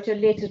Paul wrote a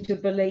letter to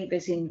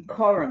believers in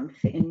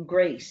Corinth in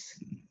Greece,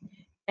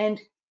 and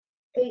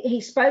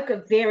he spoke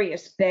of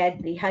various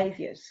bad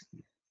behaviours.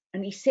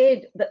 And he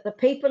said that the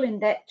people in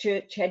that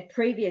church had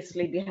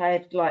previously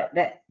behaved like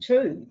that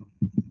too.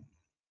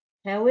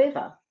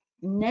 However,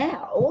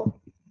 now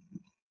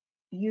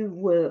you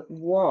were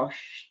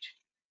washed,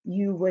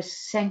 you were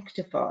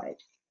sanctified,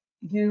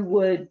 you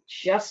were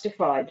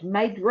justified,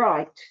 made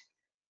right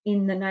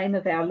in the name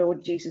of our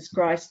Lord Jesus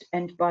Christ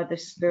and by the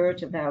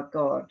Spirit of our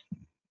God.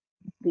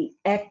 The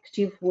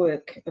active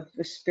work of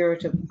the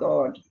Spirit of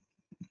God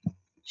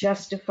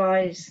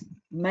justifies,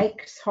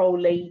 makes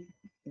holy,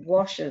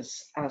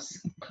 washes us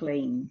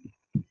clean.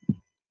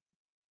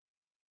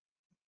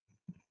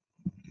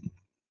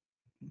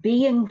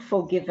 Being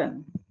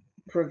forgiven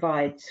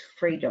provides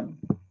freedom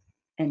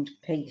and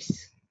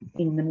peace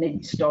in the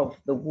midst of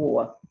the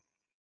war.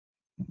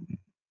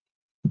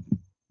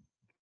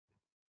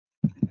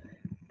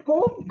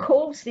 Paul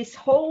calls this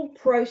whole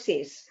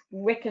process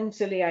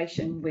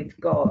reconciliation with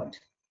God.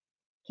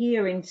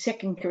 Here in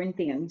 2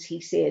 Corinthians,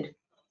 he said,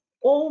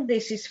 all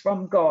this is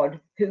from God,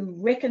 who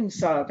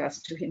reconciled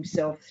us to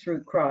himself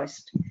through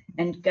Christ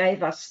and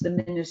gave us the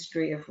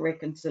ministry of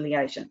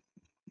reconciliation.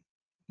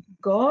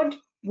 God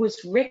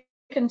was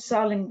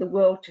reconciling the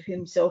world to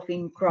himself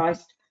in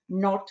Christ,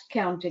 not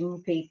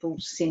counting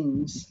people's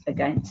sins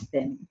against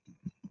them.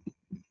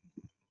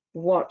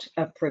 What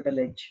a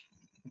privilege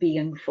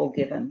being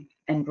forgiven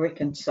and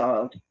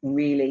reconciled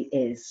really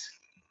is.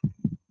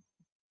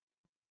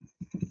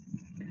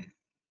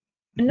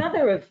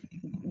 Another of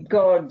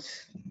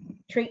God's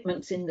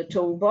treatments in the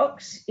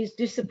toolbox is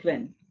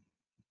discipline,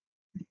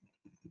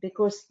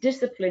 because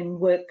discipline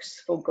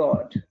works for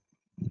God.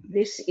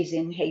 This is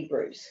in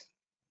Hebrews.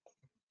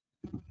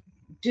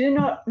 Do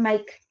not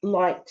make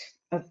light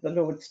of the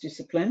Lord's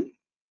discipline,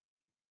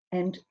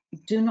 and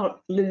do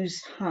not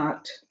lose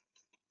heart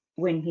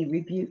when he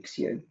rebukes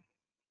you,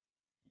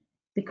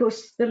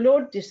 because the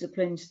Lord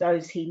disciplines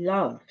those he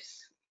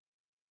loves.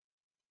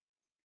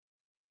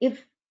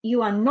 If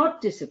you are not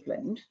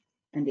disciplined,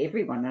 and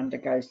everyone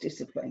undergoes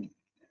discipline,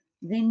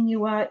 then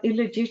you are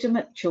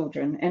illegitimate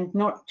children and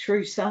not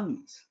true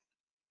sons.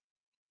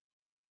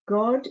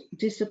 God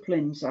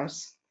disciplines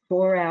us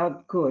for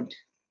our good,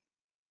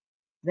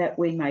 that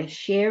we may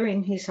share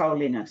in his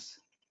holiness.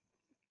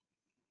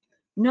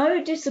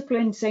 No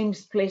discipline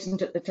seems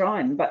pleasant at the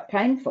time, but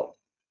painful.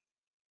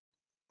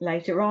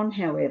 Later on,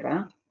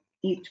 however,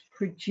 it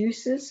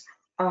produces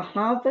a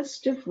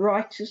harvest of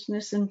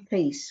righteousness and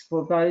peace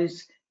for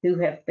those who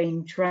have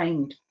been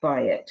trained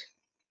by it.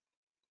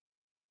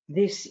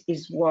 This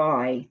is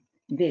why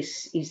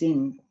this is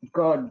in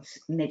God's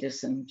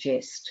medicine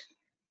chest,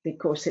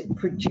 because it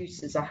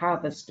produces a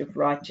harvest of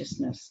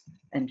righteousness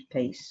and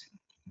peace.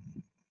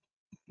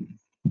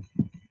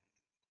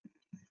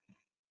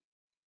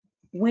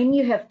 When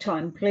you have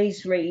time,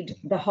 please read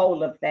the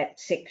whole of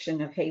that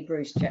section of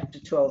Hebrews chapter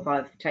 12.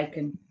 I've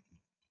taken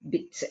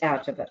bits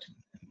out of it.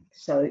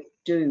 So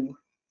do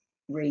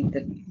read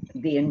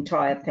the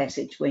entire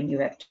passage when you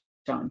have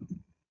time.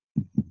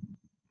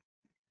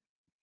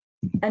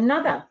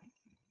 Another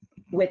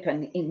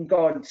weapon in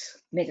God's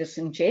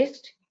medicine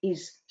chest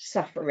is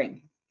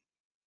suffering,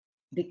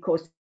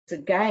 because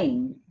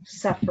again,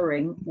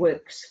 suffering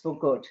works for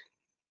good.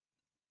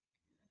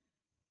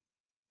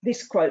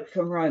 This quote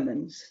from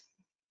Romans: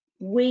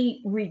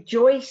 we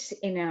rejoice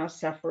in our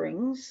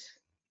sufferings.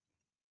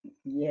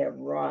 Yeah,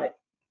 right.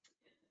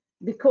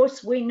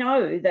 Because we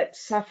know that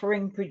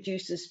suffering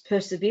produces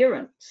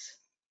perseverance.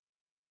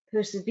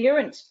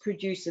 Perseverance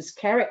produces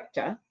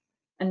character,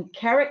 and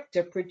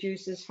character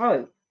produces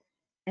hope.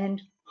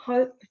 And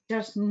hope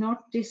does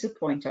not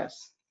disappoint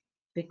us,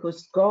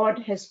 because God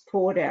has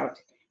poured out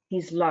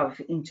his love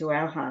into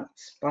our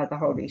hearts by the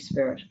Holy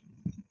Spirit.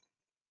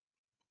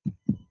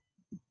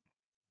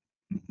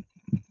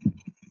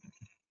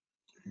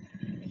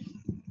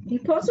 The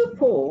Apostle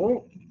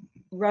Paul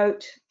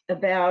wrote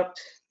about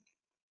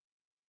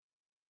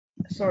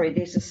sorry,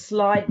 there's a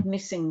slide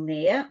missing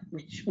there,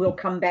 which we'll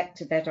come back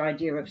to that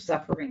idea of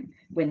suffering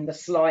when the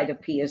slide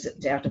appears.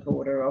 It's out of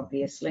order,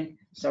 obviously.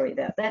 Sorry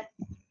about that.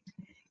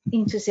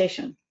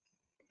 Intercession.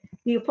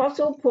 The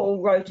Apostle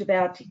Paul wrote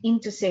about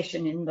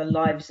intercession in the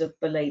lives of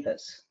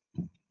believers.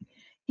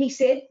 He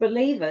said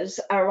believers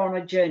are on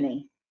a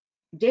journey.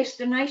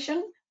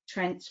 Destination,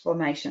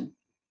 transformation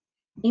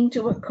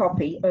into a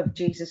copy of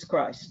Jesus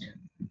Christ.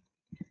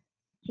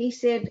 He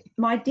said,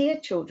 my dear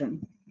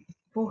children,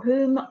 for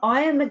whom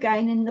I am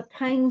again in the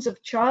pains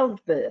of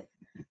childbirth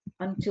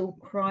until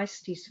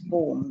Christ is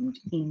formed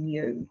in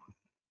you.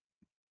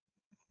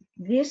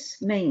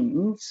 This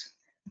means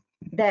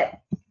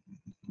that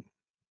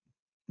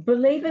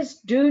believers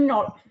do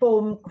not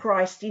form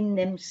Christ in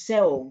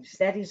themselves.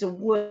 That is a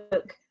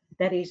work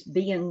that is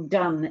being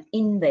done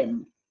in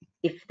them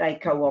if they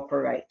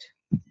cooperate.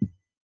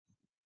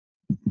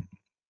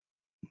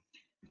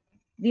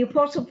 The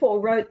Apostle Paul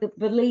wrote that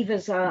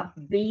believers are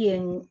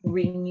being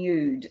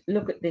renewed.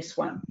 Look at this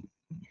one.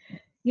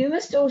 You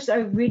must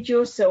also rid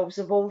yourselves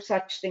of all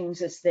such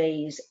things as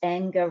these: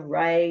 anger,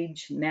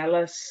 rage,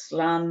 malice,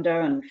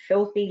 slander, and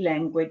filthy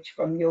language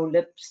from your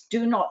lips.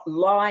 Do not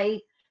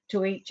lie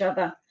to each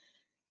other,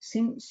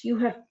 since you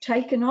have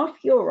taken off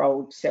your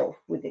old self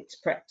with its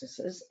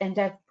practices and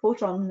have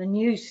put on the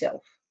new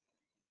self,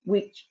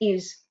 which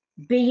is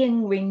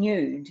being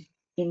renewed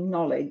in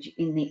knowledge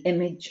in the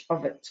image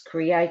of its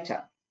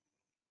creator.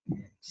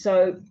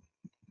 So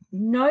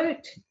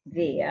note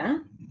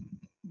there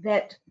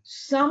that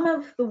some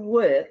of the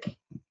work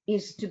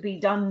is to be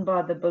done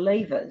by the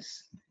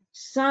believers.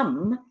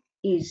 Some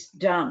is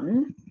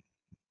done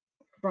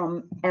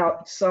from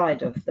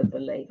outside of the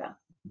believer.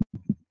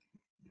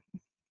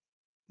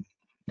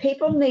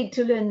 People need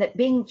to learn that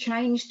being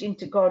changed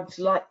into God's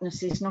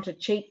likeness is not a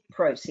cheap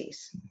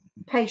process.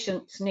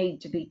 Patients need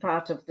to be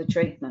part of the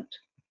treatment.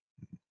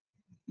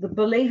 The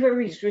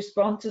believer is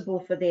responsible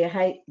for their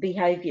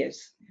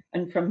behaviours.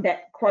 And from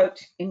that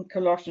quote in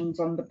Colossians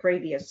on the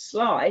previous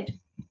slide,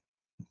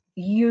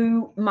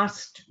 you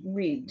must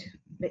rid.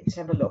 Let's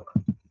have a look.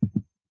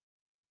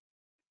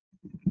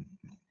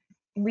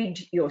 Rid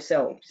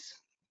yourselves.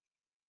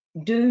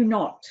 Do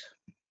not.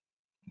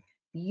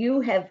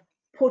 You have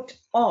put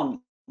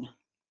on.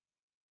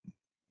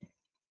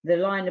 The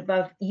line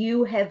above,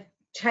 you have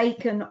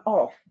taken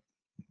off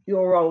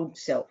your old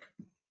self.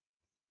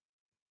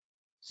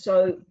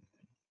 So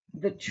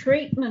the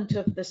treatment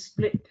of the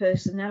split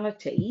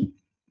personality,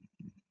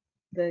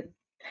 the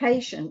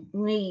patient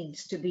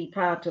needs to be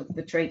part of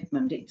the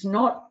treatment. It's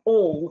not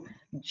all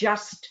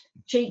just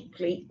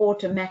cheaply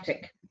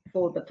automatic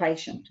for the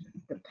patient.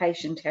 The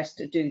patient has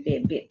to do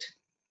their bit.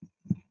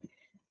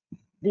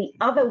 The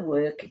other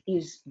work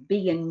is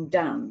being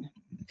done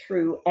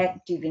through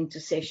active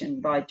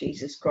intercession by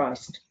Jesus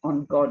Christ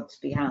on God's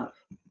behalf.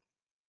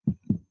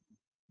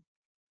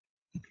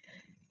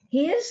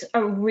 Here's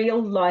a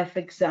real life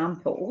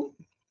example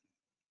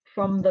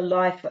from the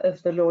life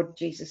of the Lord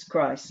Jesus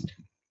Christ.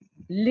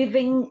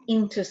 Living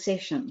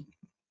intercession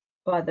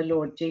by the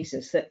Lord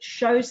Jesus that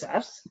shows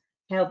us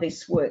how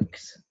this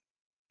works.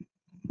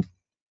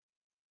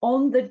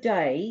 On the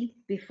day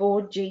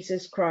before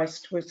Jesus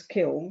Christ was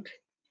killed,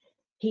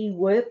 he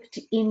worked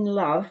in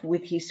love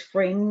with his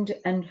friend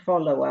and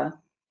follower,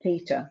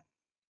 Peter.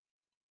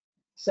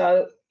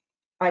 So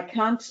I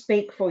can't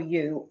speak for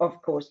you,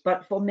 of course,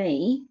 but for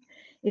me,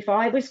 if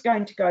I was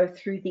going to go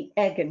through the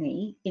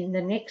agony in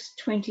the next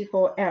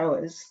 24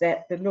 hours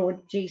that the Lord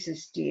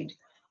Jesus did,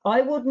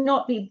 I would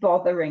not be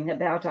bothering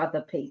about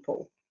other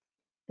people.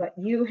 But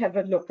you have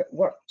a look at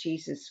what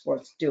Jesus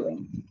was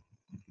doing.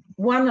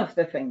 One of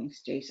the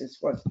things Jesus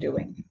was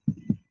doing.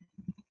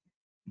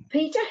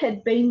 Peter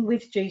had been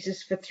with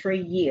Jesus for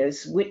 3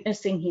 years,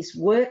 witnessing his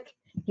work,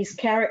 his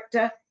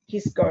character,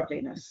 his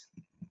godliness.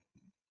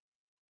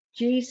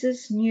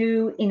 Jesus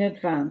knew in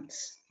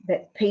advance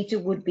that Peter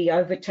would be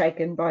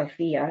overtaken by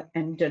fear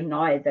and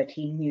deny that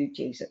he knew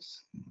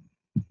Jesus.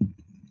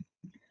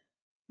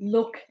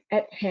 Look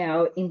at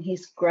how in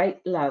his great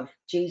love,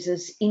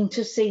 Jesus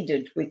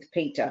interceded with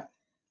Peter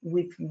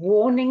with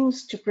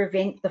warnings to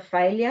prevent the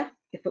failure,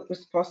 if it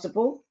was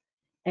possible,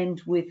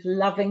 and with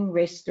loving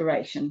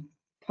restoration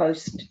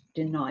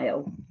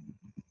post-denial.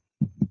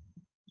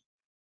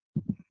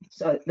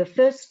 So the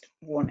first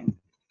warning,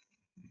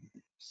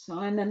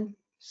 Simon,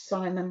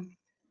 Simon,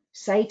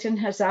 Satan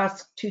has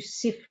asked to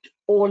sift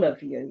all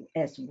of you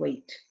as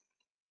wheat,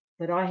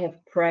 but I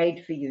have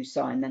prayed for you,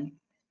 Simon,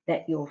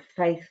 that your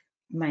faith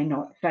may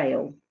not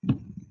fail.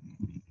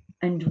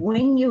 And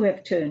when you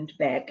have turned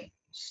back,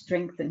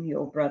 strengthen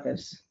your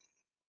brothers.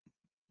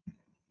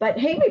 But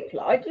he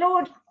replied,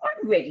 Lord,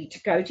 I'm ready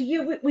to go to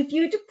you with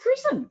you to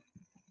prison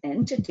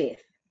and to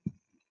death.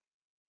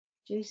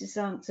 Jesus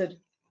answered,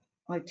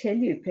 I tell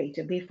you,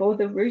 Peter, before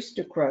the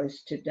rooster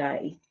crows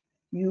today,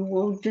 you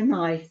will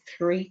deny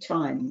 3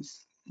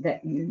 times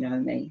that you know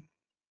me.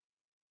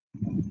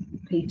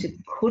 Peter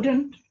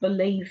couldn't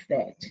believe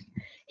that.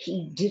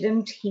 He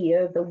didn't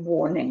hear the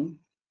warning.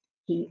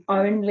 He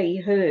only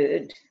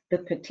heard the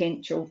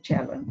potential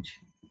challenge.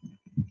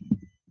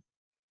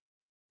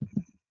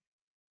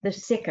 the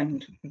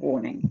second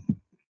warning.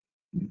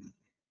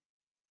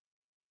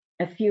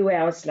 A few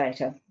hours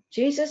later,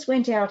 Jesus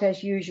went out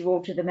as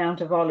usual to the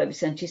Mount of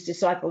Olives, and his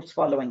disciples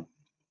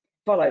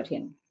followed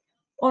him.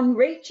 On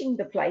reaching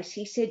the place,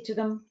 he said to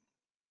them,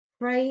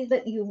 "Pray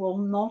that you will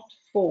not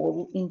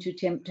fall into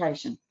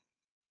temptation."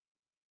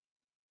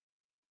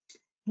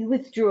 He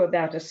withdrew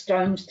about a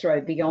stone's throw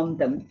beyond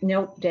them,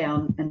 knelt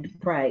down and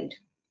prayed.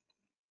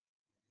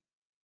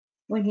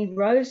 When he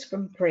rose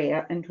from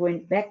prayer and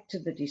went back to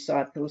the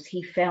disciples,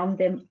 he found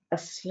them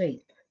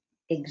asleep,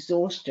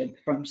 exhausted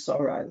from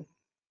sorrow.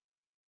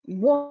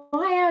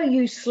 "Why are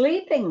you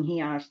sleeping?"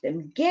 he asked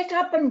them. "Get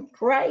up and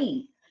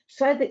pray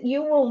so that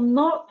you will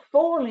not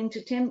fall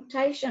into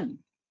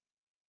temptation."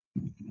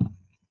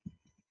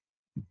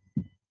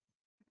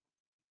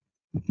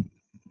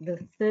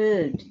 The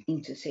third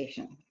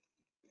intercession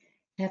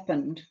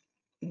happened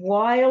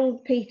while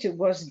Peter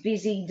was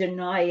busy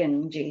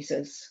denying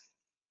Jesus.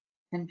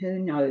 And who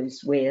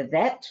knows where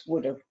that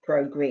would have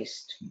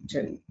progressed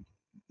to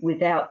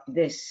without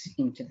this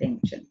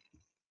intervention.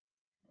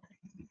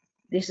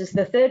 This is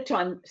the third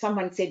time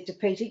someone said to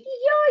Peter,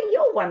 "Yeah,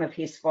 you're one of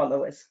his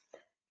followers."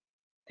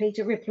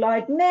 Peter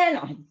replied, "Man,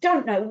 I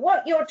don't know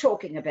what you're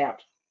talking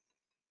about."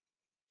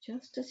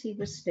 Just as he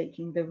was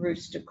speaking, the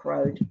rooster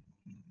crowed.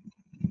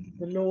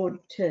 The Lord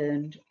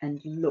turned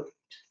and looked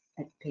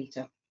at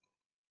Peter.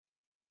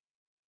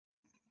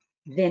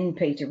 Then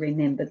Peter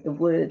remembered the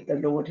word the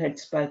Lord had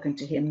spoken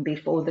to him: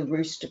 "Before the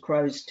rooster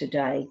crows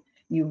today,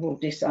 you will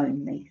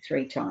disown me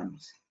 3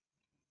 times."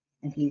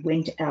 And he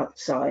went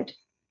outside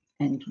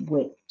and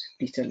wept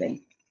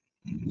bitterly.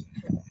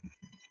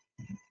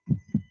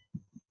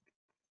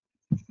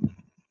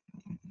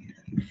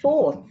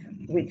 Fourth,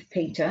 with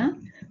Peter,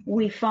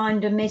 we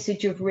find a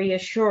message of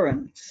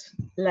reassurance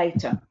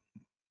later.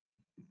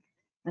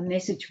 A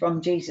message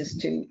from Jesus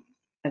to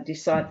a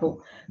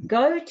disciple: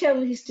 "Go tell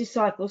his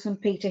disciples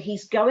and Peter,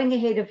 he's going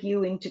ahead of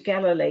you into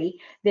Galilee.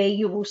 There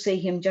you will see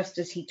him just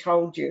as he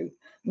told you."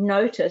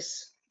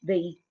 Notice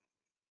the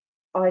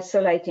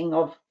isolating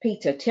of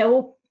Peter.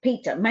 Tell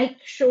Peter, make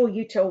sure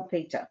you tell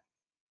Peter.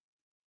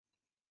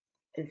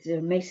 It's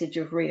a message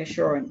of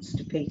reassurance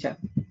to Peter.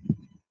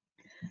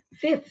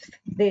 Fifth,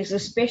 there's a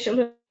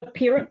special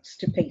appearance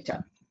to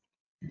Peter.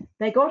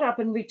 They got up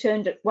and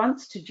returned at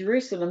once to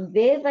Jerusalem.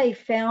 There they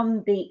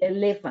found the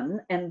 11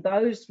 and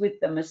those with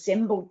them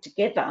assembled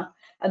together.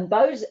 And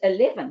those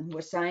 11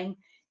 were saying,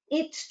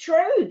 "It's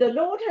true, the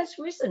Lord has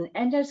risen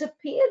and has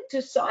appeared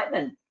to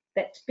Simon."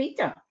 That's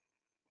Peter.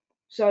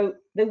 So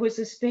there was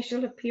a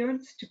special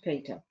appearance to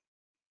Peter,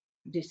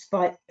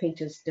 despite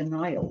Peter's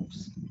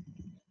denials.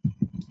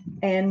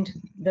 And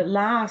the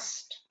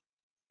last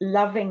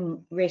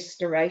loving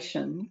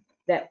restoration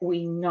that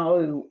we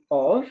know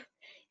of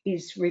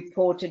is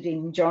reported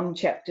in John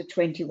chapter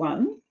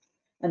 21,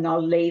 and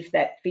I'll leave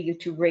that for you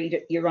to read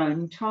at your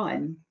own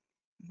time.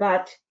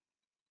 But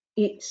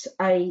it's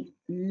a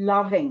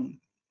loving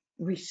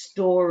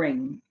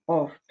restoring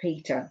of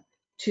Peter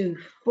to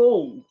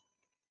full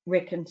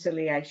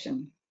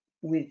reconciliation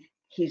with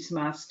his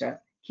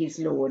master, his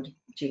Lord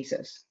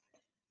Jesus.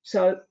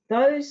 So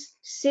those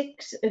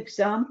 6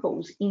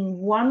 examples in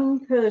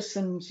one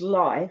person's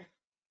life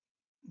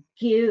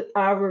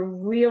are a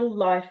real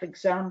life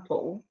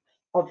example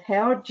of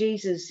how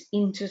Jesus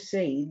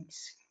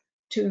intercedes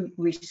to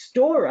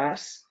restore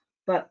us,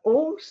 but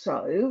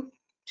also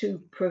to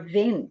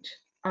prevent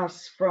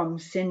us from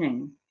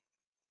sinning.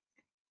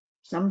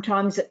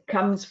 Sometimes it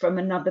comes from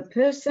another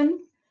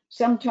person.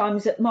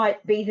 Sometimes it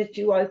might be that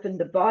you open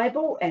the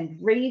Bible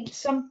and read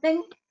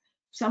something.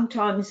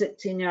 Sometimes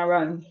it's in our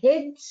own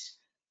heads.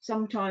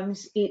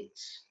 Sometimes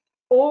it's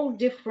all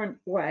different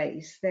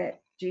ways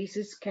that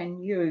Jesus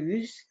can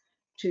use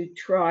to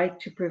try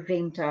to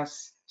prevent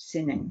us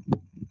sinning.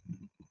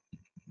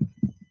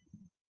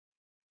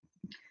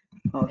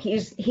 Oh,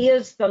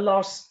 here's the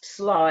lost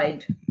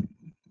slide.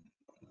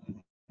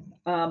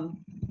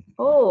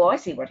 Oh, I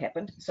see what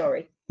happened.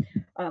 Sorry.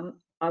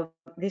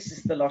 This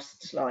is the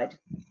lost slide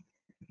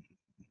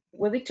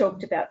where we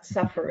talked about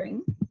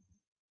suffering.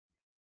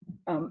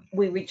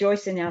 We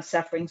rejoice in our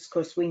sufferings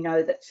because we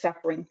know that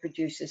suffering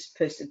produces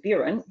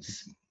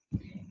perseverance.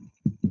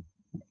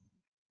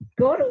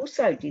 God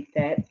also did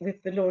that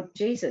with the Lord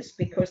Jesus,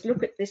 because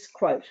look at this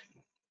quote.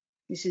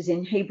 This is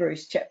in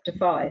Hebrews chapter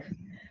 5.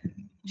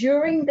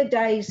 During the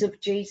days of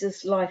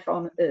Jesus' life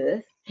on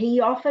earth, he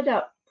offered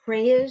up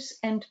prayers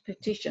and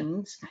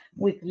petitions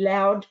with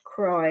loud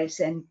cries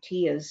and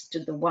tears to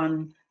the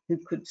one who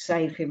could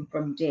save him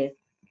from death.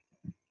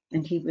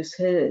 And he was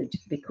heard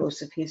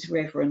because of his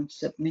reverent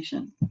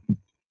submission.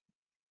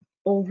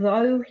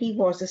 Although he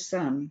was a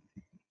son,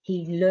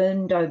 he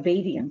learned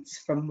obedience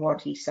from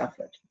what he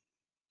suffered.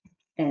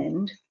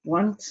 And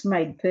once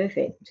made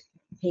perfect,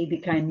 he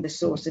became the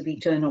source of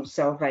eternal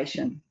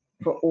salvation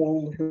for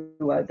all who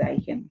obey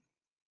him.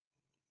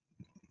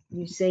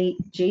 You see,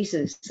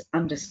 Jesus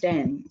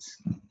understands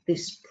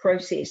this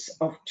process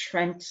of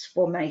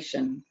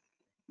transformation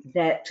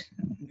that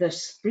the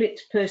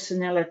split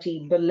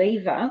personality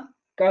believer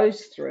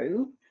goes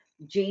through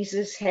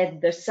Jesus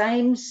had the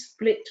same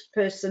split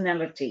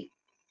personality.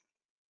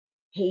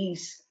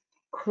 He's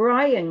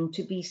crying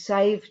to be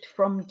saved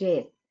from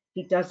death.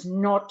 He does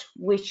not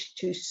wish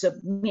to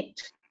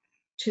submit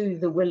to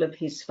the will of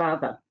his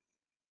Father.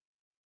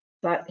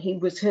 But he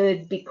was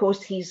heard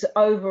because his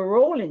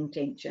overall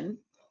intention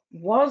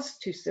was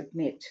to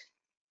submit.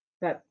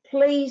 But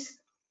please,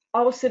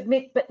 I'll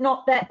submit, but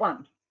not that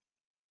one.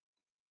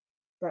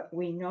 But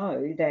we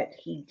know that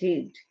he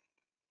did,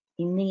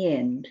 in the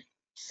end,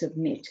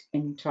 submit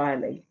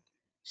entirely.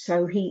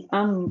 So he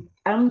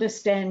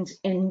understands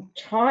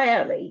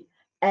entirely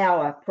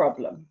our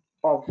problem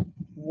of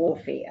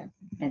warfare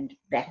and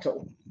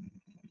battle.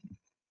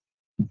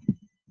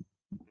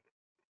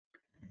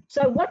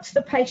 So what's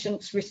the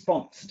patient's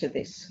response to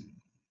this?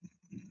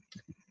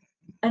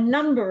 A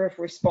number of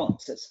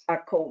responses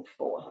are called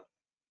for.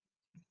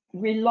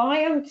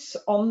 Reliance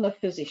on the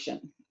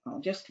physician.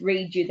 I'll just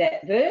read you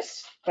that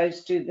verse,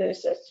 those two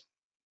verses.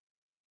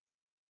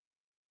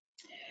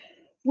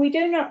 We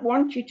do not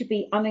want you to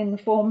be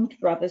uninformed,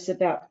 brothers,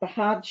 about the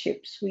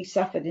hardships we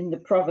suffered in the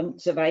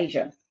province of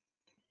Asia.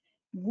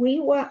 We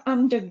were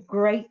under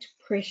great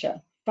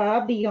pressure,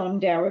 far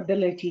beyond our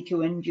ability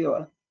to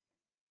endure,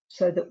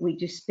 so that we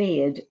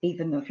despaired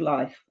even of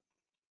life.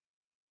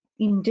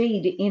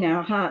 Indeed, in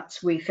our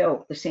hearts we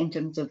felt the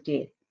sentence of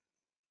death.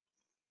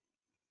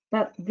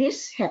 But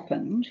this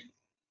happened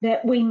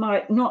that we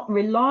might not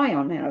rely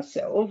on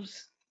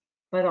ourselves,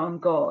 but on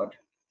God,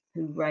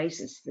 who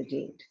raises the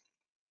dead.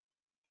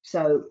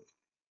 So,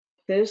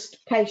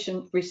 first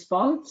patient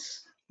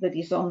response that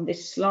is on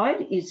this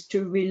slide is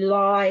to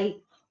rely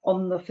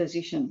on the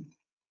physician,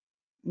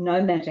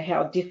 no matter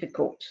how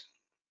difficult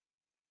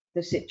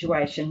the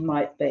situation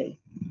might be.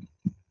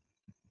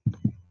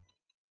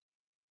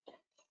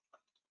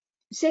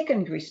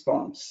 Second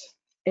response,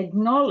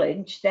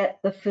 acknowledge that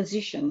the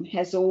physician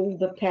has all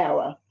the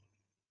power.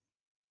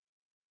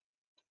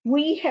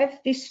 We have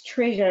this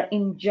treasure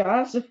in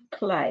jars of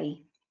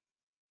clay,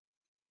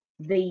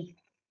 the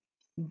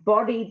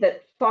body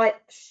that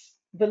fights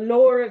the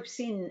law of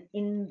sin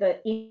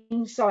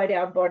inside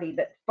our body,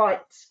 that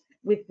fights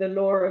with the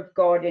law of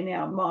God in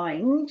our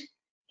mind.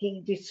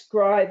 He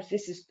describes,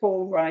 this is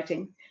Paul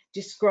writing,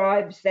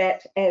 describes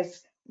that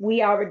as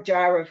we are a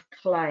jar of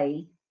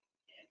clay,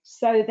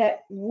 so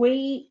that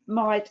we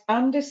might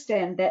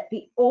understand that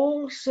the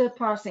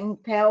all-surpassing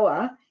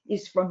power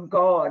is from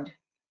God,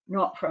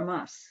 not from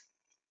us.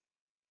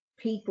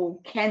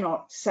 People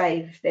cannot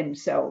save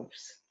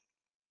themselves.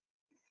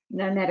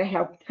 No matter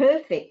how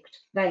perfect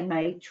they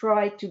may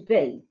try to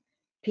be,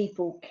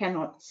 people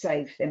cannot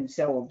save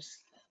themselves.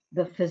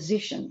 The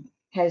physician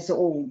has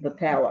all the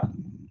power.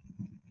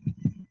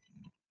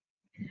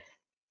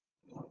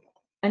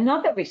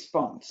 Another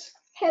response,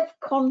 have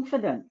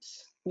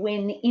confidence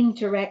when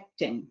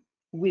interacting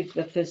with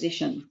the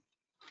physician.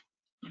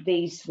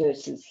 These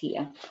verses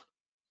here.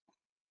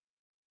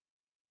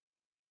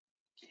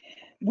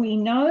 We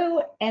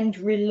know and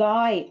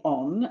rely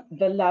on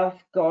the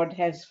love God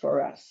has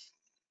for us.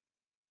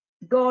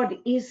 God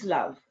is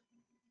love.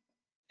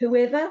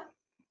 Whoever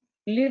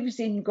lives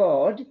in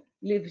God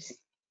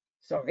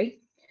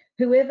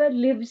whoever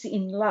lives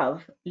in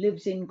love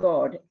lives in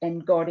God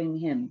and God in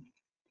him.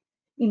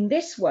 In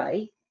this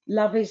way,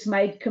 love is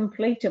made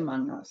complete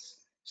among us,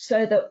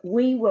 so that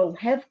we will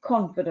have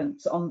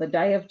confidence on the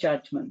day of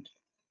judgment,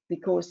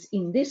 because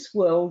in this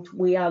world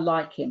we are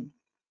like him.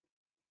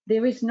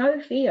 There is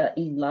no fear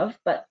in love,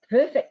 but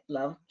perfect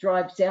love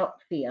drives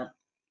out fear,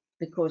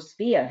 because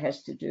fear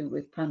has to do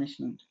with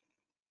punishment.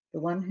 The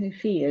one who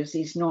fears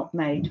is not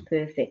made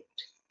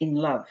perfect in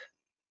love.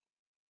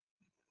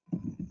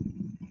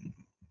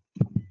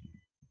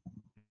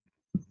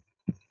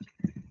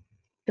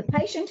 The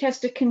patient has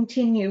to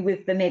continue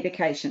with the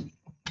medication.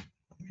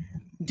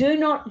 Do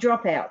not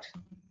drop out.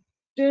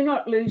 Do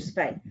not lose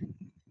faith.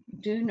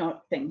 Do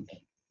not think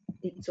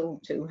it's all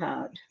too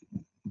hard.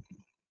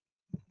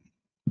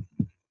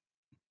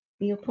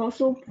 The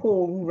Apostle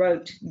Paul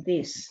wrote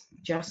this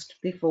just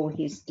before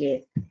his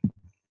death.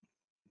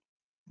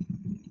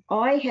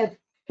 I have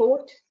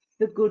fought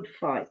the good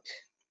fight.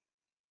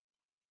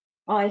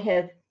 I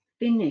have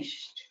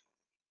finished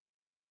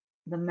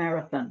the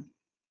marathon.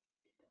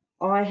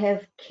 I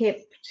have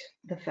kept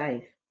the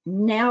faith.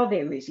 Now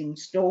there is in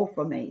store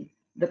for me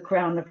the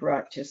crown of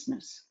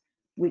righteousness,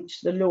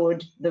 which the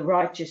Lord, the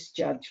righteous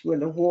judge,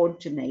 will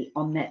award to me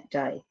on that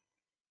day.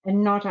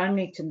 And not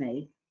only to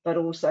me, but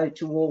also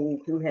to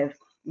all who have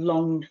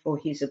longed for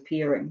his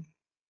appearing.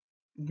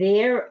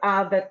 There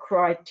are the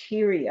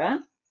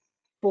criteria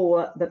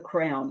for the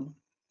crown.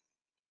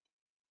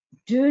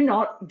 Do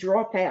not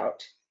drop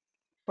out.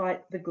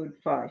 Fight the good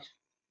fight.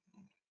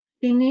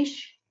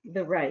 Finish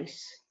the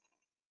race.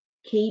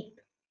 Keep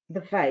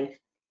the faith.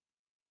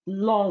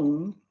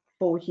 Long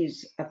for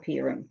his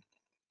appearing.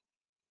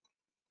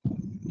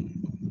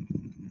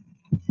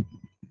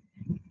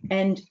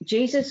 And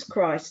Jesus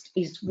Christ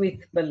is with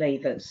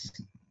believers.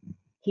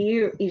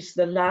 Here is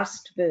the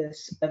last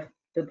verse of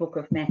the book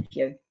of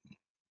Matthew.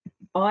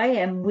 I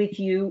am with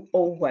you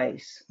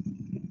always,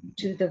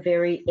 to the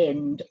very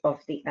end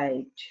of the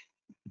age.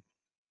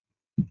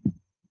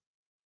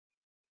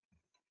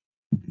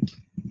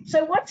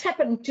 So what's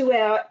happened to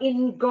our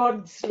in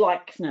God's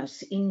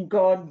likeness, in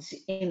God's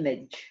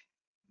image?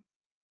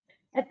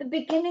 At the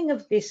beginning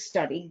of this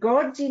study,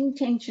 God's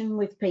intention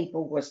with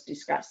people was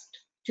discussed,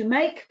 to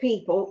make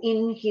people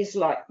in his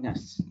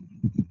likeness.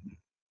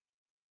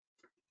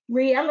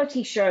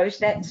 Reality shows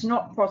that's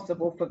not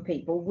possible for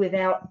people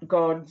without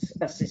God's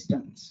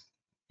assistance.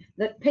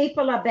 That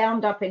people are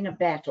bound up in a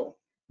battle,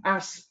 are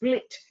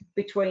split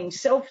between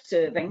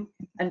self-serving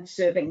and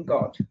serving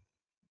God.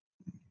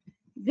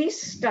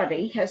 This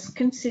study has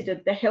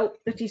considered the help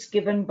that is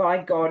given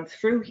by God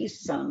through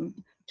his Son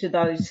to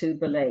those who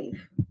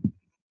believe.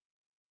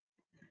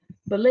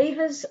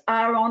 Believers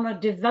are on a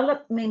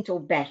developmental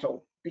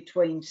battle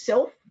between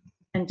self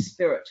and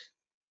spirit.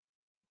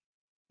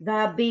 They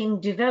are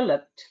being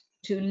developed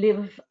to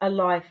live a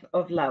life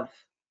of love,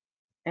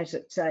 as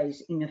it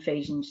says in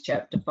Ephesians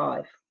chapter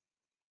 5.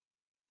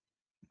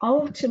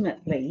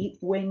 Ultimately,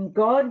 when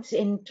God's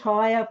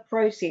entire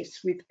process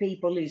with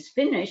people is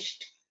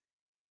finished,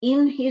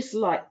 in his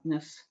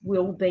likeness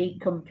will be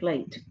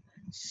complete.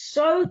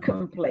 So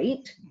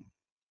complete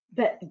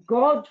that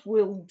God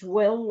will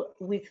dwell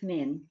with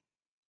men.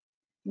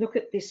 Look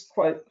at this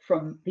quote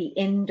from the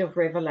end of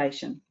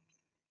Revelation.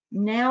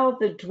 Now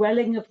the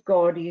dwelling of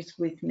God is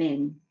with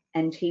men,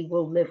 and he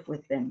will live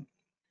with them.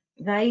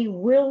 They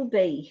will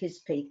be his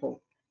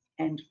people,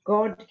 and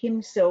God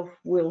himself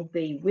will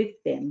be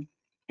with them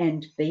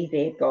and be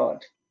their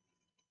God.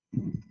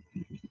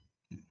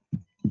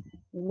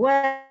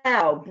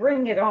 Wow,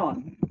 bring it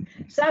on.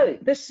 So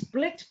the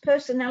split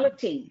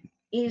personality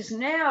is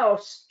now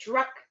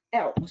struck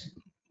out.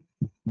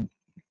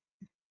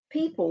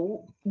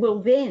 People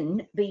will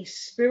then be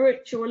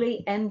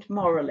spiritually and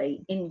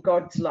morally in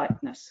God's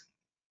likeness.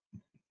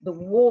 The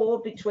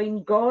war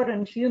between God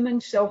and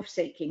human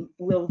self-seeking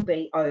will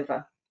be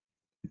over.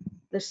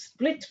 The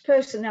split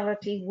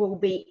personality will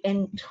be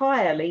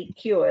entirely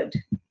cured.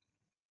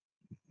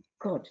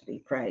 God be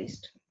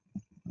praised.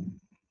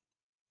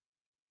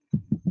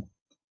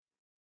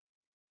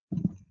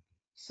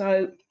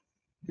 So,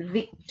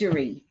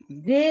 victory.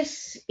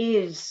 This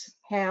is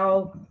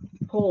how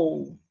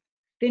Paul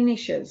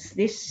finishes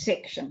this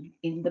section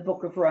in the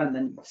book of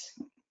Romans.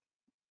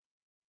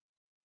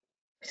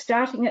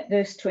 Starting at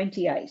verse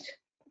 28.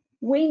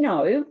 We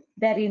know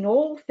that in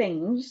all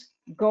things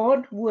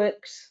God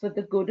works for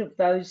the good of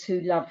those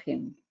who love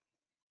him,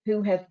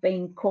 who have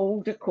been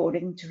called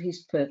according to his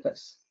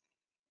purpose.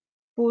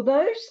 For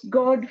those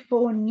God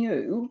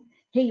foreknew,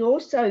 he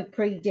also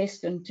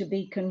predestined to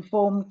be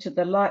conformed to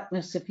the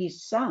likeness of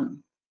his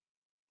Son.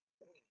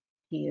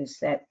 Here's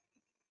that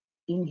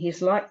in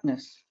his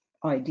likeness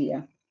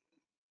idea,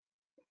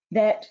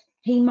 that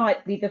he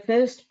might be the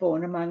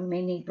firstborn among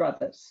many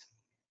brothers.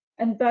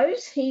 And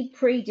those he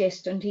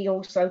predestined, he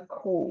also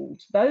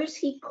called. Those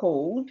he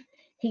called,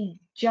 he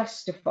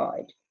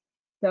justified.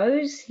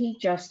 Those he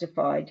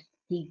justified,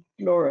 he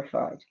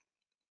glorified.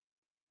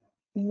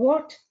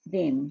 What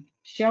then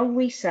shall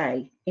we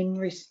say in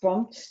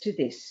response to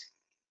this?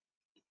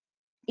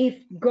 If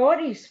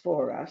God is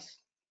for us,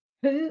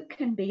 who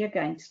can be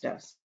against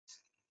us?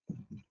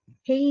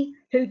 He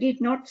who did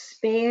not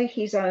spare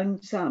his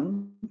own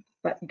Son,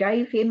 but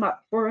gave him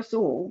up for us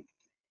all,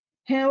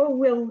 how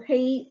will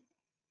he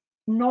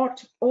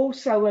not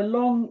also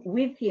along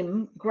with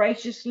him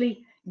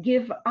graciously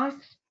give us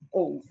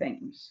all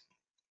things?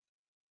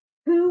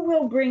 Who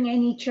will bring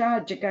any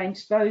charge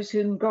against those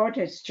whom God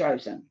has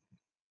chosen?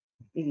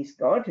 It is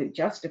God who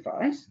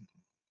justifies.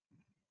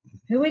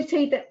 Who is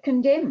he that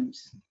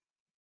condemns?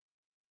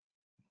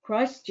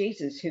 Christ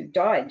Jesus, who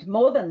died,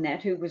 more than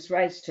that, who was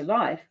raised to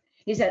life,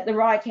 is at the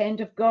right hand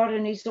of God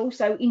and is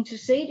also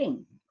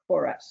interceding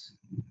for us.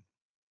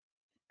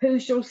 Who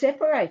shall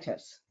separate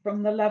us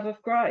from the love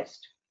of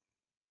Christ?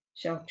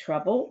 Shall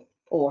trouble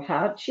or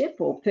hardship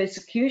or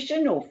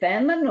persecution or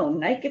famine or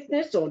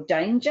nakedness or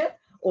danger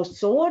or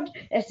sword?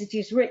 As it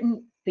is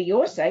written, for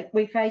your sake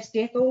we face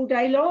death all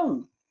day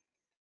long,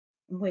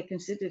 and we're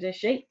considered as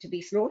sheep to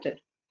be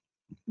slaughtered.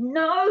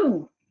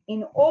 No,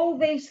 in all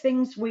these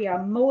things we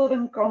are more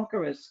than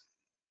conquerors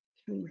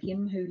through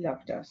him who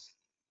loved us.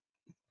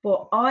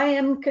 For I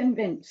am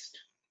convinced,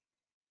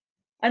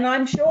 and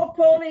I'm sure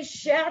Paul is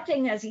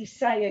shouting as he's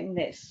saying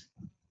this,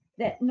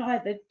 that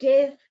neither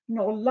death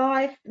nor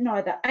life,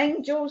 neither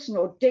angels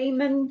nor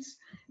demons,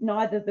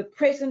 neither the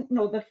present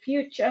nor the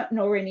future,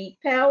 nor any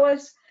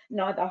powers,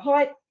 neither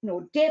height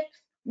nor depth,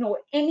 nor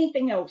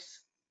anything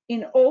else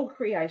in all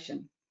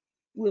creation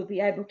will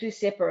be able to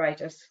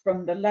separate us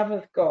from the love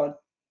of God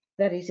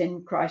that is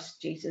in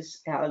Christ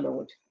Jesus our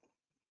Lord.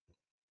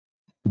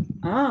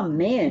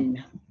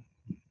 Amen.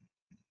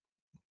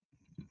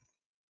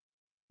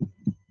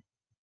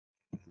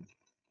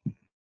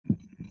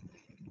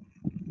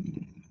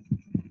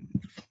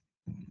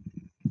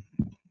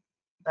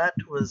 That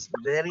was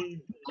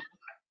very,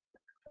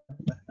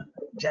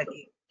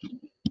 Jackie,